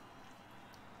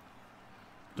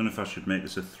know if I should make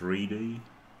this a 3D.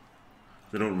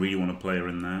 I don't really want to play her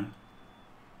in there.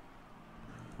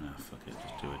 No, fuck it,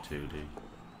 just do a 2D.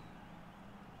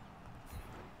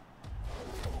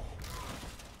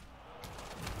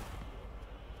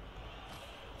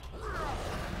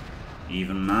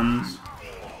 Even mans.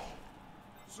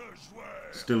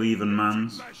 Still even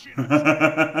mans.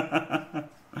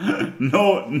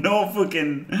 no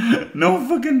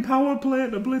fucking power play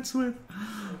to blitz with.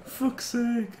 Fuck's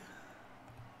sake.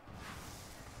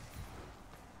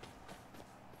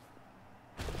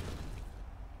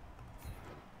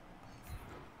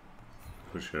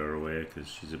 Push her away because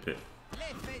she's a bit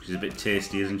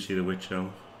tasty, isn't she, the witch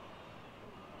elf?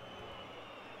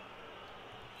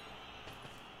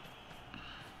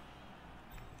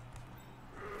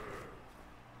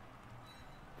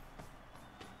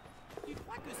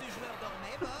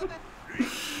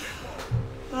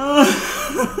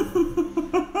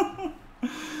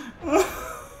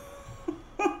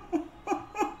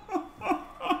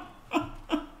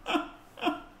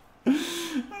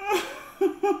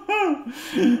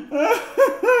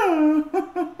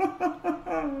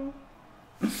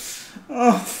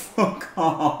 Oh, fuck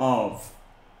off.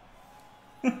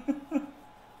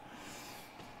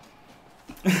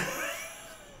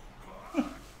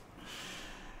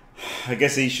 I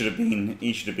guess he should have been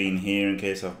here in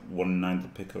case I wanted 9 to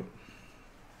pick up.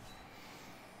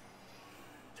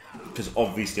 Because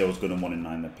obviously I was going to 1 in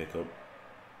 9 to pick up.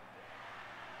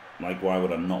 Like, why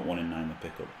would I not 1 in 9 to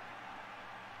pick up?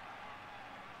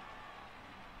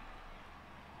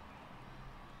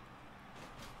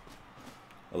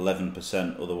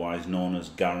 %, otherwise known as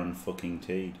Garen fucking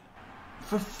Teed.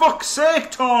 For fuck's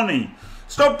sake, Tony!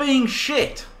 Stop being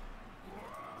shit!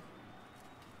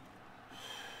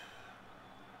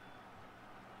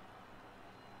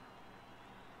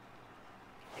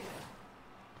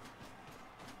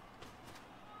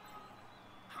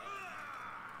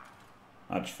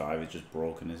 Edge 5 is just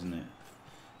broken, isn't it?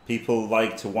 People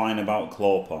like to whine about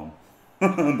Clawpom,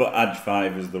 but Edge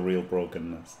 5 is the real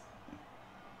brokenness.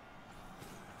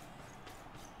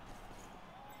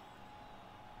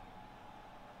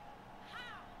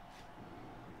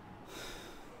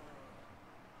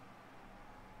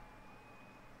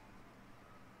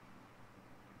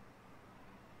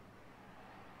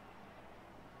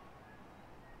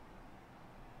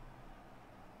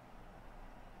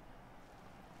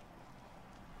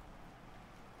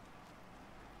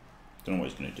 Don't know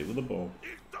what he's going to do with the ball.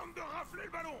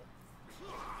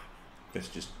 Guess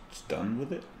just done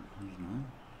with it? I don't know.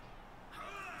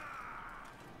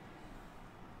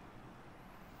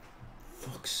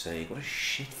 Fuck's sake, what a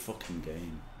shit fucking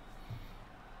game.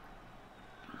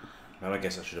 Well, I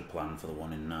guess I should have planned for the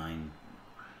 1 in 9.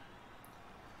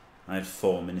 I had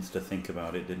 4 minutes to think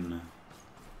about it, didn't I?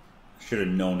 I should have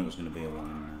known it was going to be a 1 in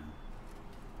 9.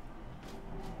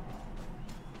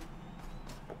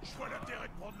 Je vois l'intérêt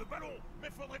de prendre le ballon, mais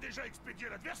faudrait déjà expédier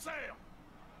l'adversaire.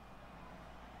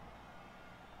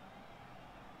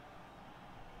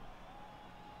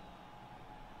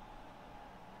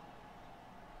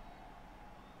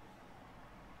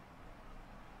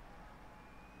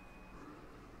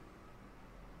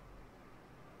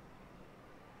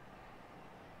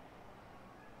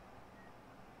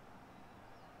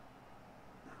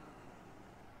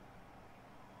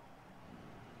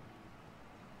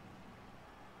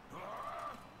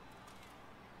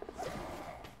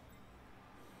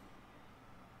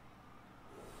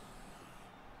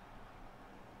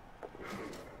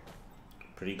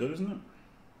 Pretty good, isn't it?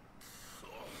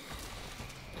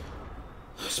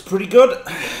 It's pretty good.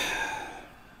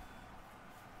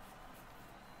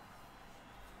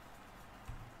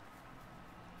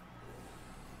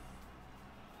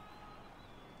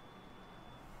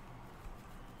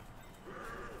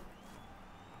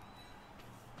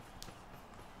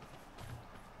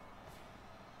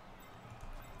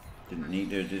 Didn't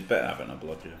need to. It's better having a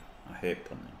bludger. I hate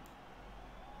punting.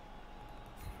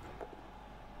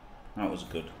 That was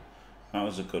good. That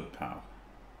was a good pal.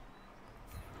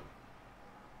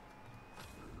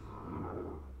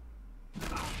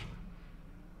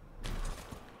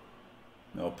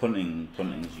 No, punting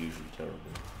is usually terrible.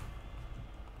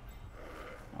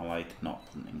 I like not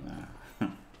punting there.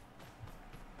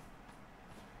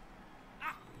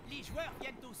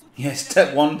 Yeah,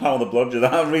 step 1 pal the bludger.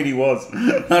 That really was.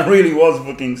 That really was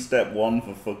fucking step 1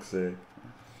 for fuck's sake.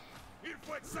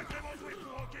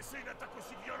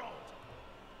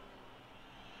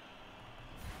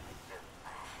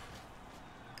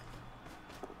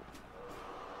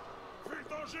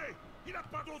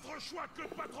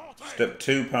 Step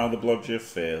 2 pal the bludger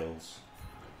fails.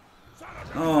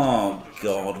 Oh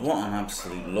god, what an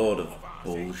absolute load of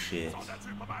bullshit.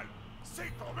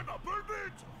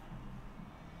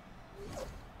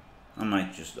 I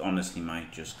might just, honestly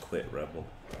might just quit Rebel.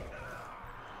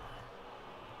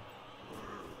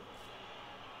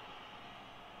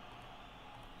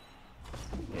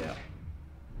 Yeah.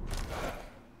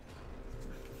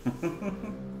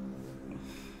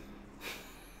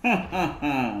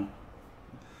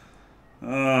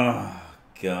 Oh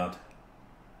god.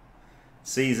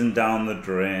 Season down the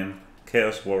drain.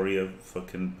 Chaos Warrior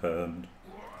fucking permed.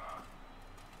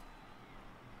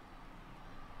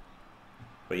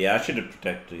 But yeah, I should have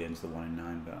protected against the 1 in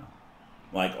 9 better.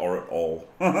 Like, or at all.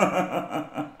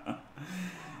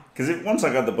 Because once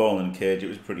I got the ball in cage, it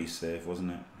was pretty safe,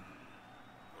 wasn't it?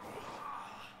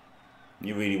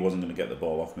 You really wasn't going to get the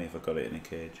ball off me if I got it in a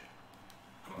cage.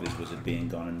 This was it being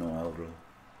gone and no Eldril.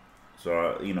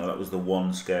 So, you know, that was the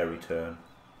one scary turn.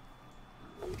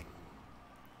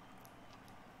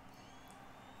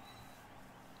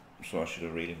 So I should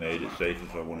have really made it safe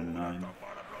if I won in 9.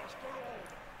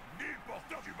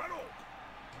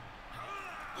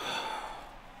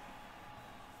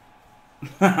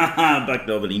 Back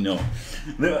nobody, no.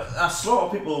 I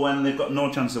slaughter people when they've got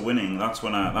no chance of winning. That's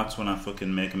when I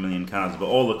fucking make a million cards. But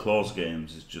all the close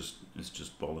games is just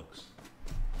bollocks.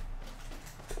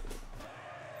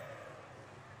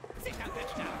 C'est un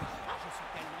touchdown. Je suis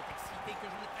tellement excité que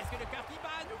je n'ai presque le cœur qui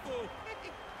bat à nouveau.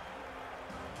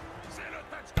 C'est le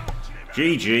touchdown qui les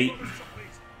met GG.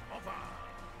 surprise. Enfin,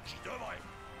 j'y devrais.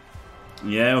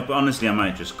 Yeah, but honestly, I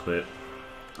might just quit.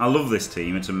 I love this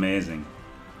team. It's amazing.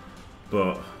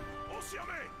 But On s'y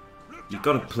remet. Le you've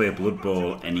got to play Blood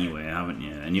Bowl anyway, haven't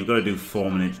you? And you've got to do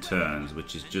 4-minute turns,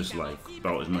 which is just like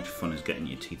about as much fun as getting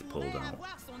your teeth pulled out.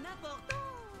 Avoir son importance.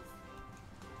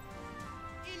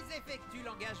 Ils effectuent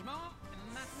l'engagement.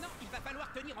 Maintenant, il va falloir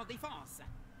tenir en défense.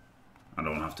 I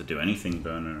don't have to do anything,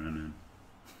 Burner, and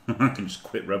I can just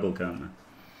quit Rebel, can't I?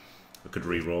 I could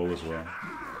re-roll as well.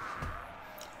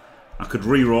 I could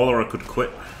re-roll or I could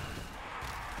quit.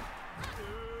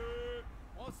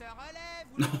 On se relève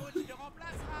ou le coach le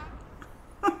remplacera.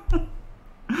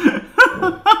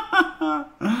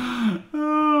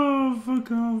 Oh,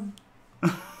 fuck off.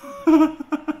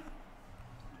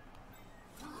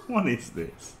 What is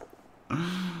this?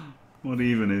 What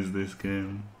even is this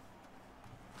game?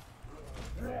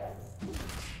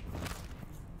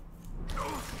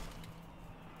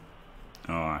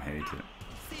 Oh, I hate it.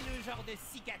 C'est le genre de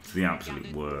cicatrice. It's the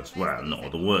absolute worst. Well, no,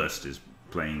 the worst is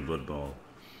playing Blood Bowl.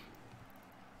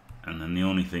 And then the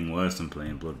only thing worse than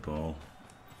playing Blood Bowl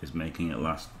is making it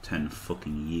last 10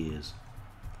 fucking years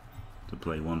to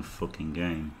play one fucking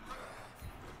game.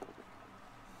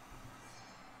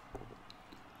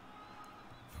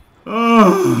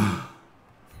 Oh!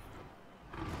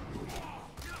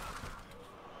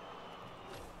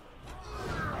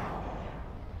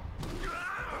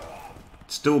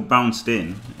 Still bounced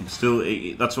in. It's still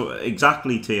that's what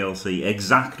exactly TLC.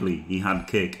 Exactly, he had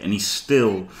kick, and he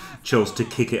still chose to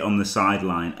kick it on the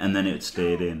sideline, and then it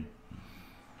stayed in.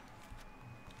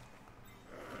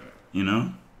 You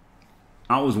know,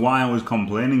 that was why I was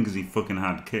complaining, because he fucking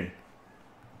had kick.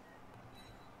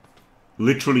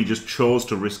 Literally, just chose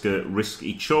to risk.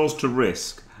 He chose to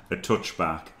risk a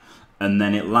touchback, and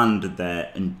then it landed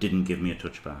there and didn't give me a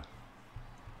touchback.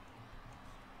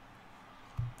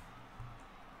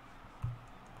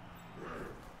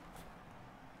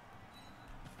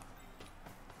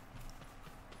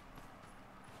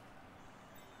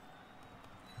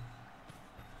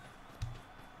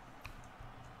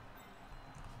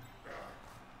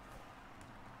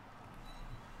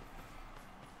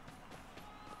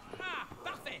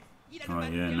 Oh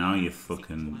yeah, now you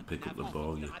fucking pick up the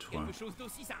ball, you twat.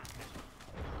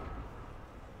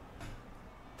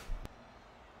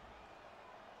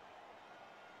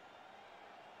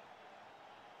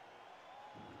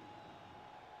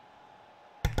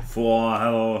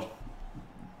 Hello,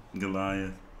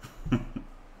 Goliath.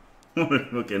 What a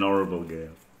fucking horrible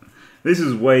game. This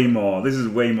is way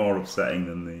more upsetting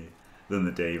than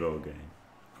the Davo game.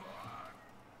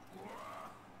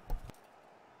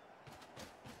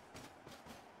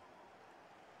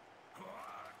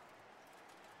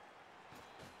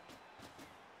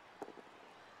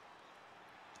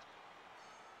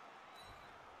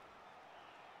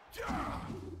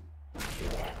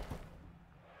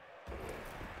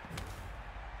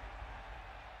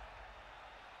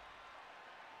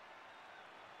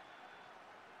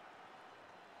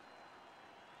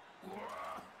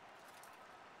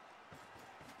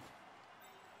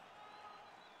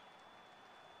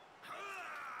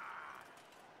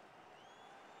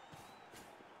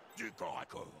 Du corps à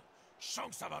corps. Je sens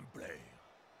que ça va me plaire.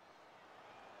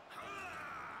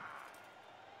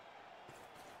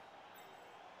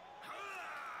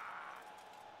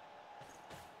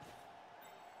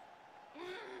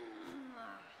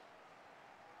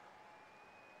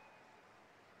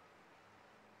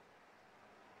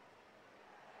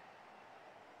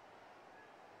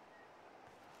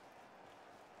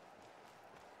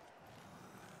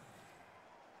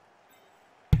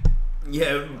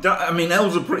 Yeah, I mean,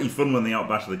 elves are pretty fun when they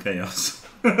outbash the chaos.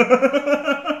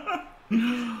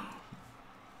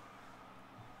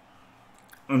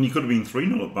 And he could have been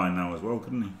 3-0 up by now as well,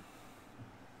 couldn't he?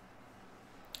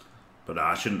 But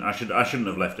I shouldn't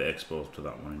have left it exposed to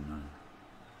that one.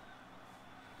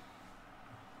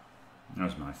 No. That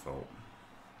was my fault.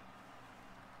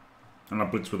 And I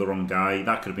blitzed with the wrong guy.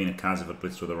 That could have been a Kaz if I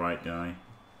blitzed with the right guy.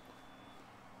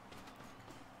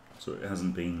 So it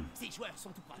hasn't been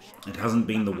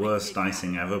the worst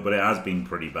dicing ever, but it has been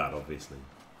pretty bad, obviously.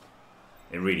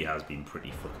 It really has been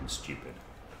pretty fucking stupid.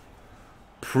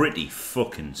 Pretty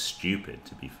fucking stupid,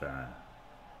 to be fair.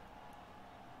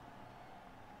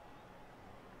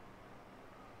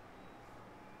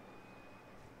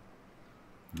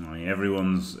 Oh, yeah,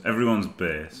 everyone's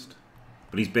based,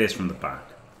 but he's based from the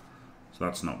back, so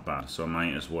that's not bad. So I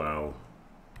might as well.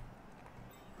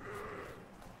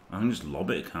 I can just lob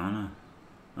it, can't I?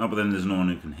 Oh, but then there's no one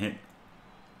who can hit.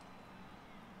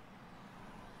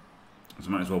 So I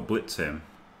might as well blitz him,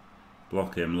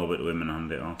 block him, lob it to him, and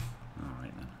hand it off. All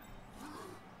right then.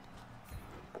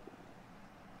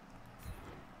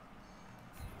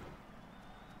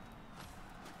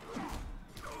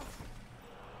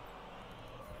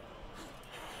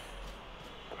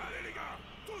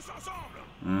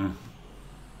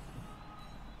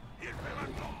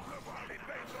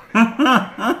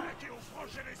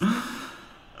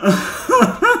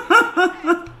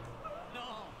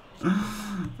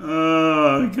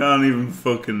 Oh, I can't even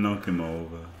fucking knock him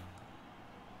over.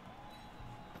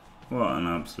 What an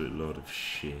absolute load of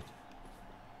shit.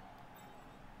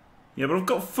 Yeah, but I've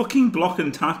got fucking block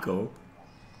and tackle.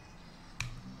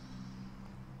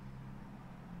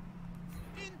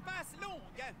 Une passe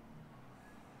longue.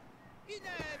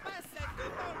 Une passe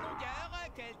tout en longueur,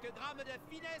 quelques grammes de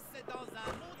finesse dans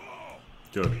un monde.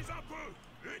 Good. Mise un peu.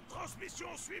 Une transmission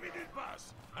suivie d'une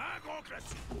passe. Un grand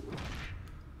classique.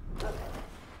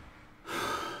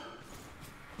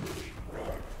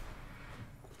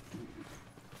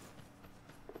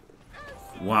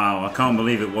 Wow, I can't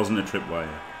believe it wasn't a tripwire.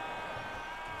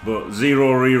 But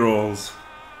 0 rerolls.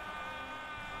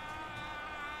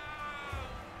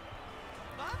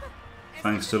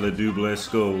 Thanks to the double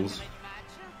skulls.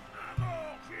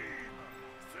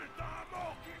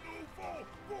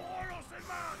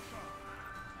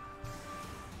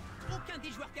 Aucun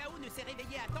des joueurs KO ne s'est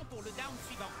réveillé à temps pour le down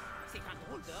suivant. C'est un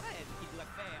drôle de rêve qu'ils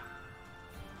doivent faire.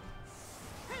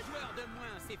 Un joueur de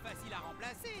moins, c'est facile à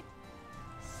remplacer.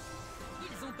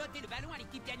 Ils ont botté le ballon à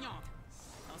l'équipe gagnante.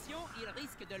 Attention, ils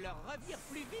risquent de leur revenir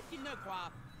plus vite qu'ils ne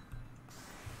croient.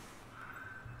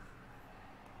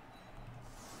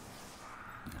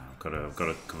 I've got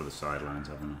to cover the sidelines,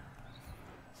 haven't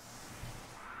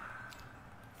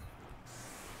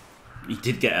I? He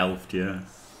did get elfed, yeah.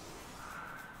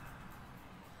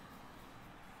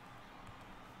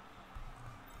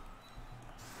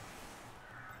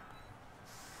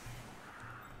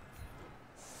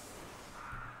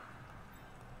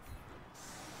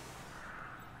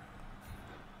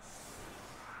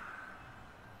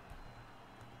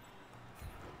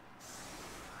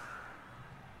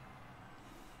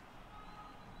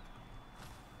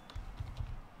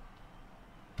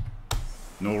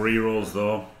 No rerolls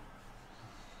though.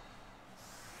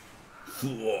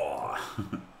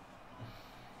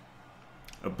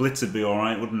 A blitz would be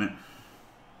alright, wouldn't it?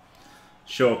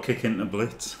 Short kick into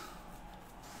blitz.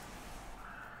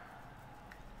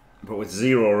 But with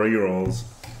 0 rerolls,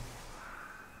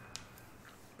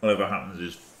 whatever happens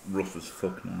is rough as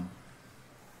fuck now.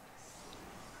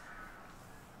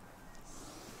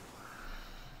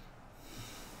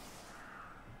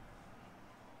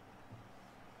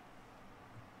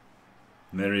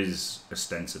 There is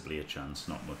ostensibly a chance,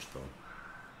 not much though.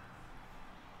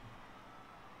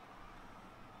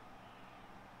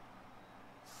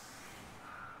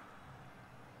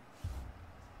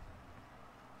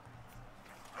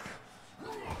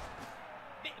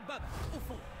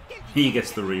 He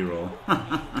gets the reroll. Je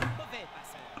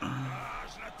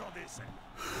l'attendais, ça.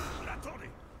 Je l'attendais.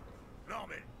 Non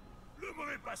mais, le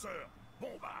mauvais passeur.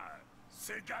 Bon bah,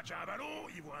 c'est le gars qui a un ballon,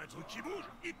 il voit un truc qui bouge,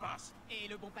 il passe. Et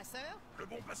le bon passeur? Le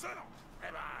bon passeur?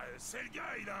 Eh ben, c'est le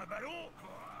gars, il a un ballon.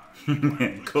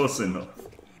 Close enough.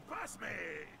 Il passe,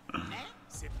 mais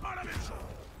c'est pas la même chose.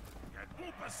 Il y a le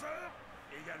bon passeur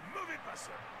et il y a le mauvais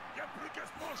passeur. Il n'y a plus qu'à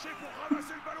se pencher pour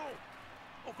ramasser le ballon.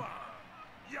 Enfin,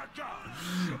 il y a qu'à.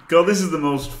 God, this is the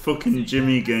most fucking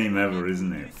Jimmy game ever,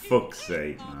 isn't it? Fuck's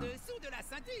sake, man.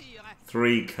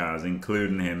 3 cars,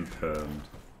 including him permed.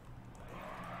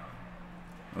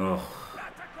 Oh.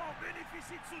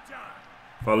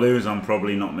 If I lose, I'm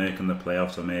probably not making the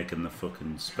playoffs. I'm making the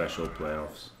fucking special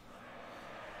playoffs.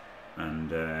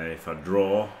 And if I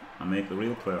draw, I make the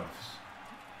real playoffs.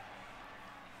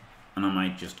 And I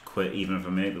might just quit even if I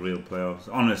make the real playoffs.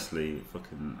 Honestly,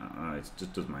 fucking, it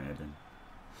just does my head in.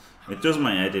 It does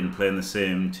my head in playing the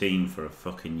same team for a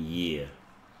fucking year.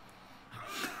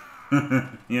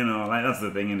 You know, like that's the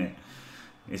thing, innit?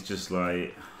 It's just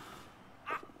like,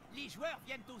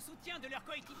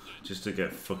 just to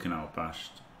get fucking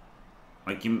outbashed.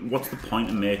 Like, what's the point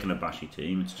of making a bashy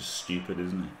team? It's just stupid,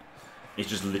 isn't it? It's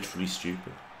just literally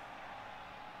stupid.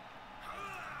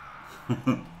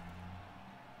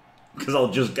 Because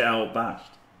I'll just get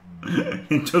outbashed.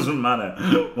 It doesn't matter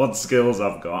what skills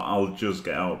I've got, I'll just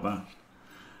get outbashed.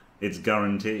 It's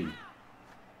guaranteed.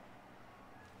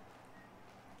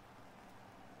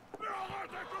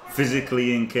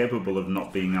 physically incapable of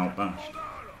not being outbashed.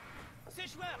 Ce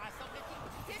joueur a semble-t-il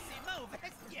quitté ses mains au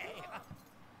vestiaire.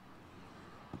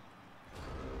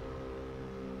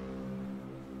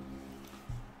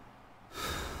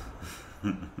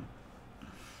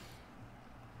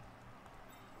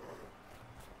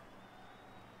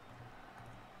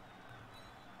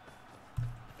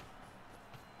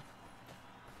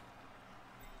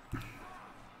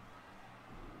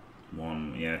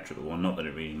 One, yeah, triple one. Not that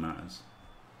it really matters.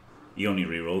 He only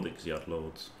re-rolled it because he had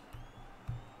loads.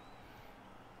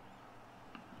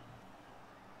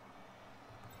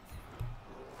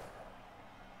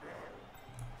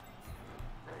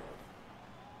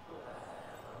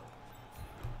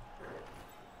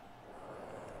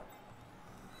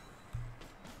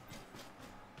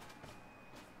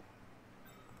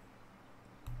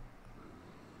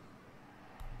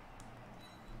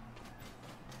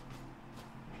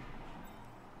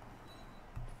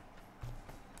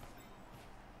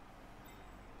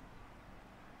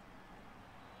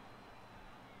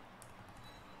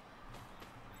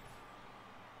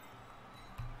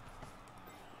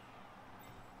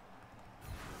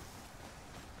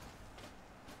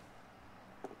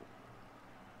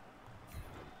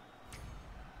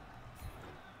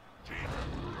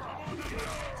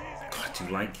 I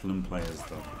do like killing players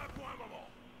though.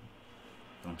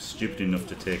 I'm stupid enough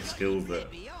to take skills that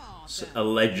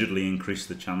allegedly increase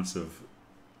the chance of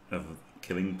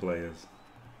killing players.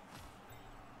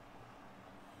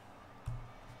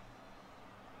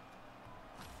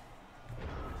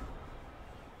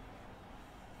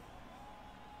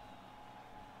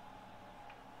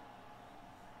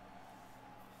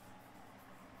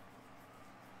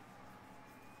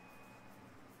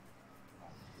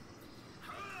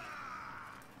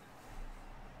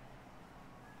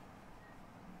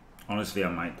 Honestly, I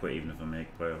might quit even if I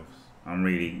make playoffs. I'm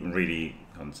really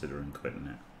considering quitting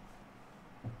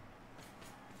it.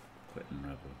 Quitting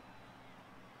ReBBL.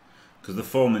 Because the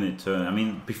 4-minute turn, I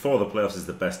mean, before the playoffs is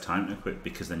the best time to quit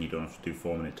because then you don't have to do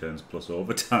 4-minute turns plus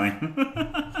overtime.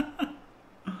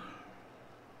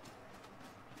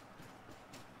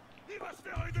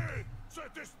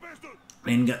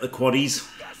 Didn't get the quaddies.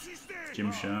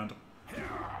 Jim Shard.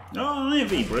 Oh, hey,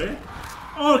 V-Bray.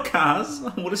 Oh, Kaz.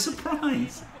 What a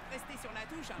surprise.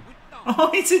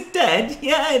 Oh, is it dead?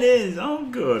 Yeah, it is. Oh,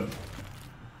 good.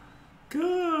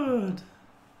 Good.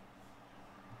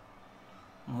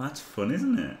 Oh, that's fun,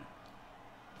 isn't it?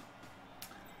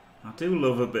 I do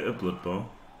love a bit of Blood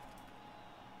Bowl.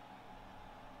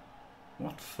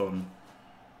 What fun.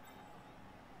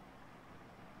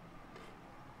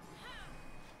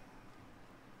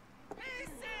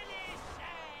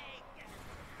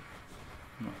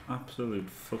 What absolute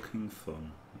fucking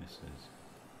fun this is.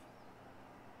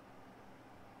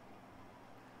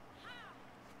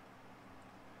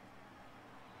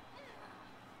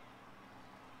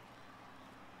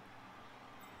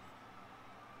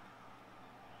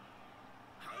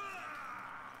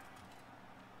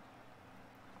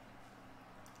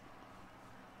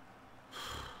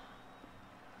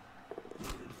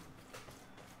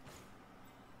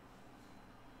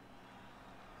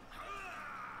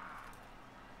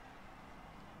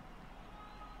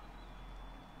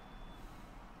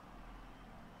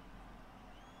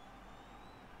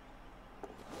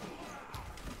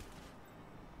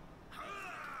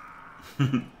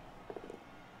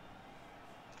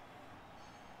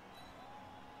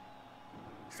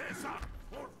 C'est ça.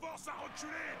 On le force à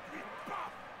reculer, puis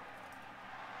paf.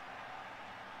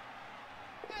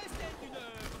 C'est une,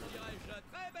 comment dirais-je,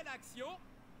 très belle action.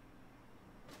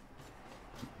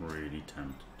 Really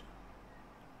tempted.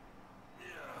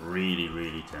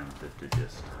 Really tempted to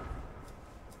just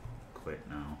quit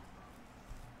now.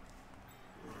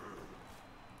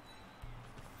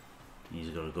 He's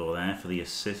got to go there for the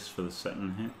assist for the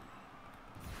second hit.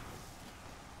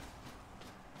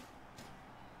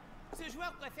 Ce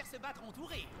joueur préfère se battre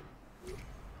entouré.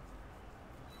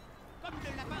 Comme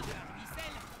le lapin de la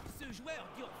ruisselle, ce joueur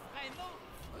dure vraiment.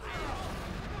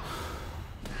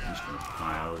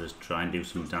 I'll just try and do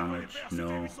some damage.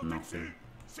 No, nothing.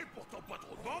 C'est pourtant pas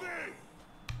trop demandé.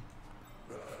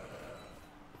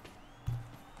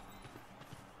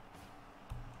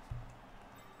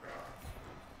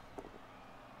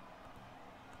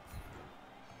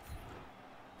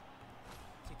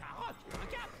 C'est un roc, un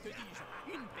cap, te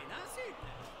dis-je, une péninsule.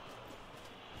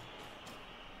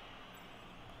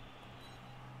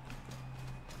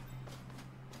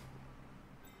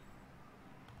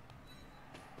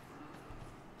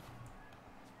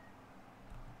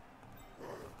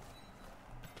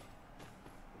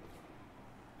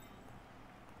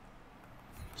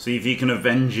 See if he can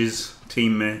avenge his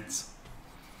teammates.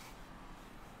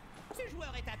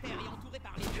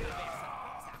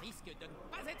 risque de ne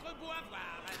pas être beau à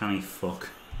voir. Can he fuck?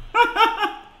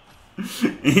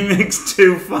 He makes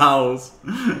 2 fouls.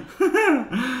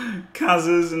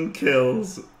 Kazzers and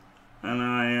kills. And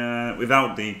I,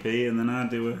 without DP, and then I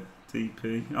do a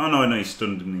DP. Oh no, he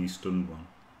stunned, didn't he? He stunned one.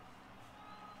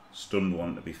 Stunned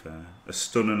one, to be fair. A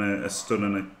stun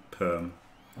and a perm.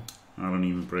 I don't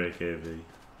even break AV.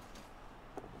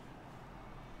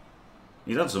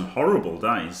 He's had some horrible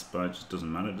dice, but it just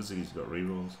doesn't matter, does he? He's got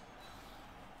rerolls.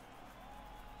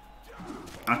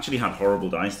 Actually had horrible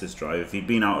dice this drive. If he'd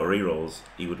been out of rerolls,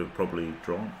 he would have probably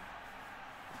drawn.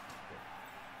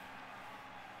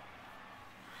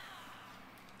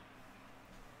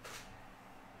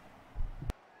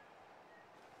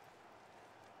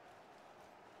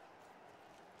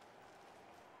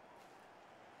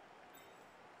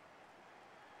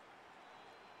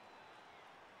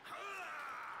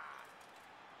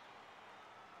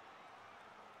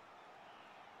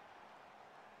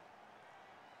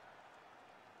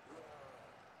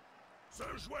 Ce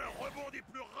joueur rebondit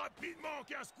plus rapidement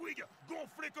qu'un squig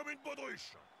gonflé comme une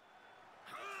baudruche.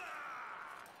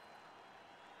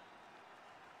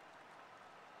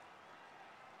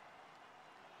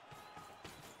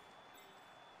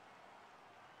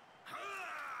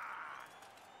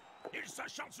 Ils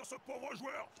s'acharnent sur ce pauvre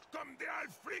joueur comme des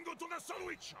halflings autour d'un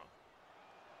sandwich.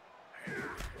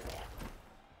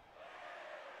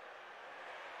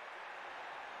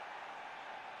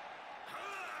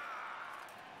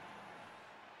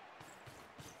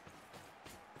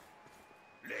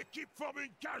 L'équipe forme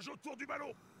une cage autour du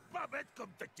ballon. Pas bête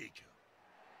comme tactique.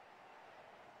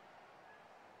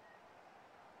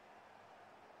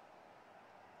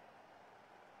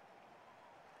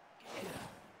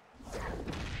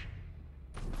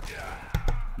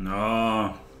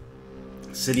 No,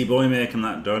 silly boy making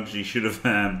that dodge. He should have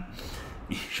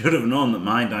known that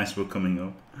my dice were coming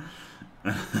up,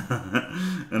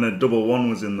 and a double 1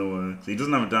 was in the works. He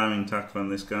doesn't have a diving tackle on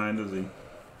this guy, does he?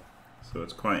 So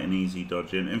it's quite an easy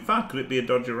dodge in. In fact, could it be a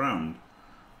dodge around?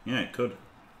 Yeah, it could.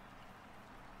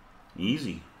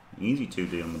 Easy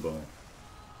 2D on the ball.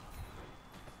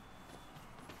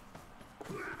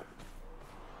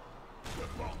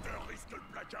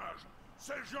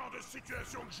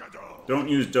 Don't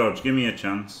use dodge, give me a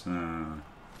chance.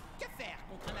 Que faire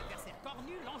contre un adversaire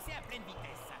cornu lancé à pleine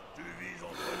vitesse? Tu vises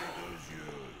entre les 2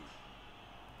 yeux.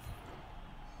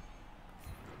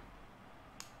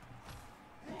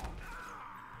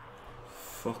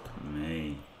 Fuck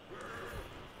me.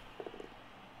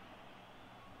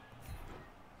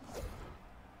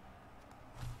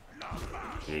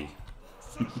 Okay.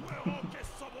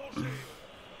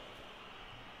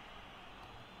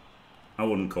 I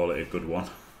wouldn't call it a good one.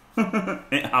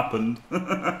 It happened.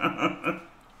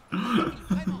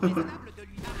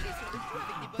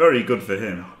 Very good for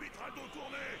him.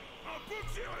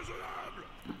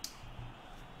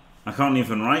 I can't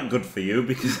even write good for you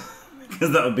because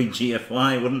that would be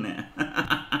GFY, wouldn't it?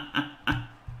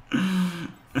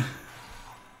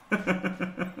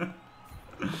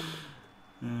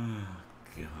 Oh,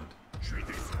 God.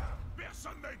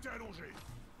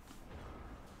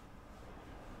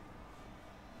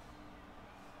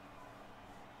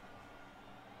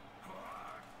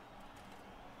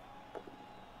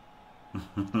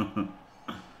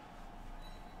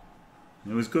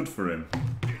 It was good for him.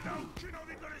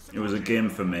 It was a game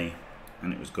for me,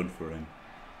 and it was good for him.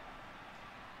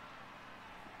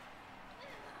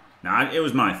 Nah, it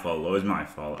was my fault though. It was my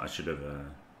fault. I should have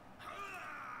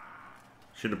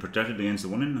protected against the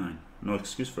 1 in 9. No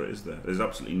excuse for it, is there? There's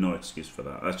absolutely no excuse for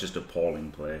that. That's just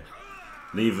appalling play.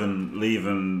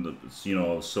 Leaving, you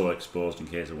know, so exposed in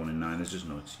case of 1 in 9. There's just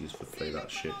no excuse for play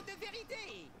that shit.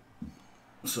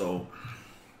 So,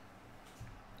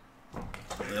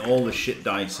 all the shit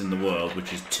dice in the world,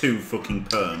 which is 2 fucking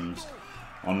perms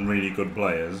on really good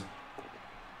players,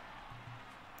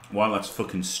 while that's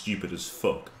fucking stupid as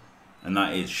fuck, and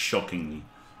that is shockingly,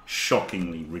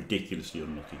 ridiculously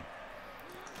unlucky.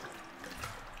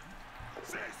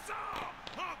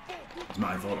 It's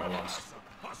my fault I lost.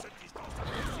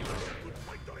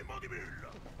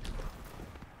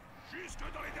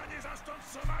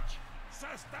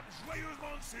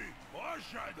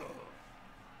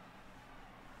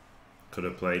 Could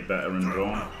have played better and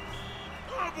drawn. Yeah,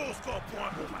 I'm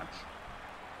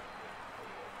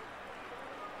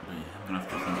gonna have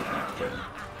to think of that quick.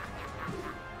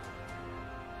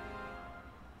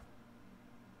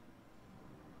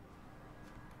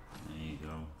 There you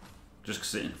go. Just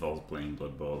because it involves playing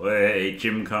Blood Bowl. Hey,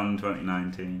 GymCon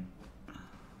 2019.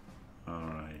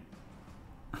 Alright.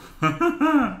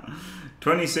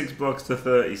 26 blocks to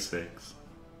 36.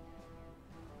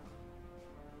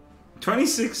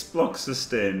 26 blocks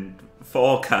sustained,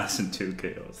 4 casts and 2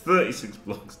 KOs. 36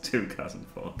 blocks, 2 casts and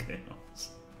 4 KOs.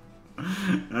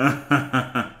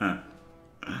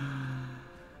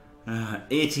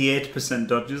 88%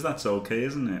 dodges, that's okay,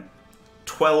 isn't it?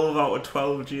 12 out of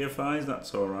 12 GFIs,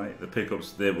 that's alright. The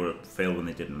pickups, they were failed when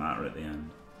they didn't matter at the end.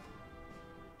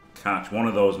 Catch, one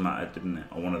of those mattered, didn't it?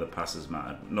 Or one of the passes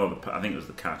mattered. No, I think it was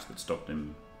the catch that stopped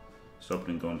him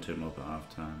going 2-0 up at half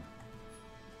time.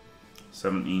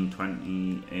 17,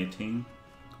 20, 18.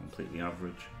 Completely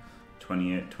average.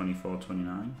 28, 24, 29.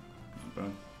 Not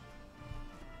bad.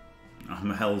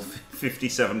 I'm held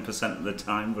 57% of the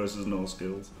time versus no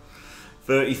skills.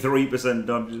 33%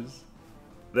 dodges.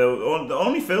 They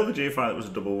only failed the GFI that was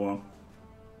a double one.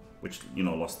 Which, you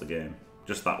know, lost the game.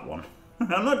 Just that one.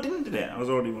 I did it. I was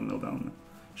already 1-0 down there.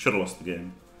 Should have lost the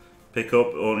game. Pick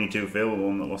up, only 2 fail, the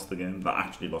one that lost the game. That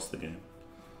actually lost the game.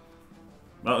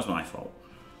 That was my fault.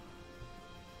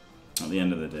 At the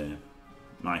end of the day,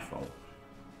 my fault.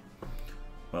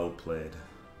 Well played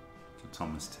to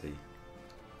Thomas T.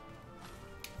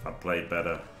 If I'd played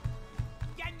better,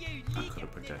 Gagner une I ligue could have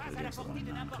n'est protected pas à la against the portée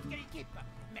de 1-9. n'importe quelle équipe,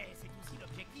 mais c'est aussi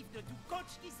l'objectif de tout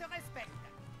coach qui se respecte.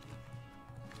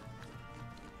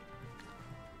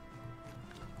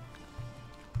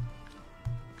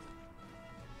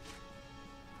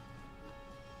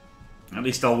 At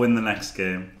least I'll win the next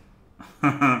game.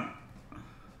 And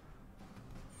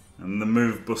the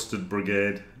move busted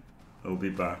brigade will be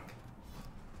back.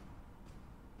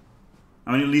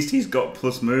 I mean, at least he's got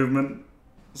plus movement,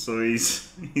 so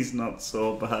he's not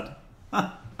so bad.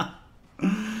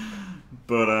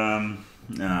 But I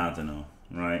don't know.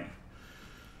 Right.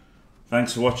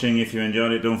 Thanks for watching. If you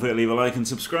enjoyed it, don't forget to leave a like and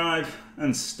subscribe,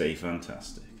 and stay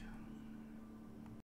fantastic.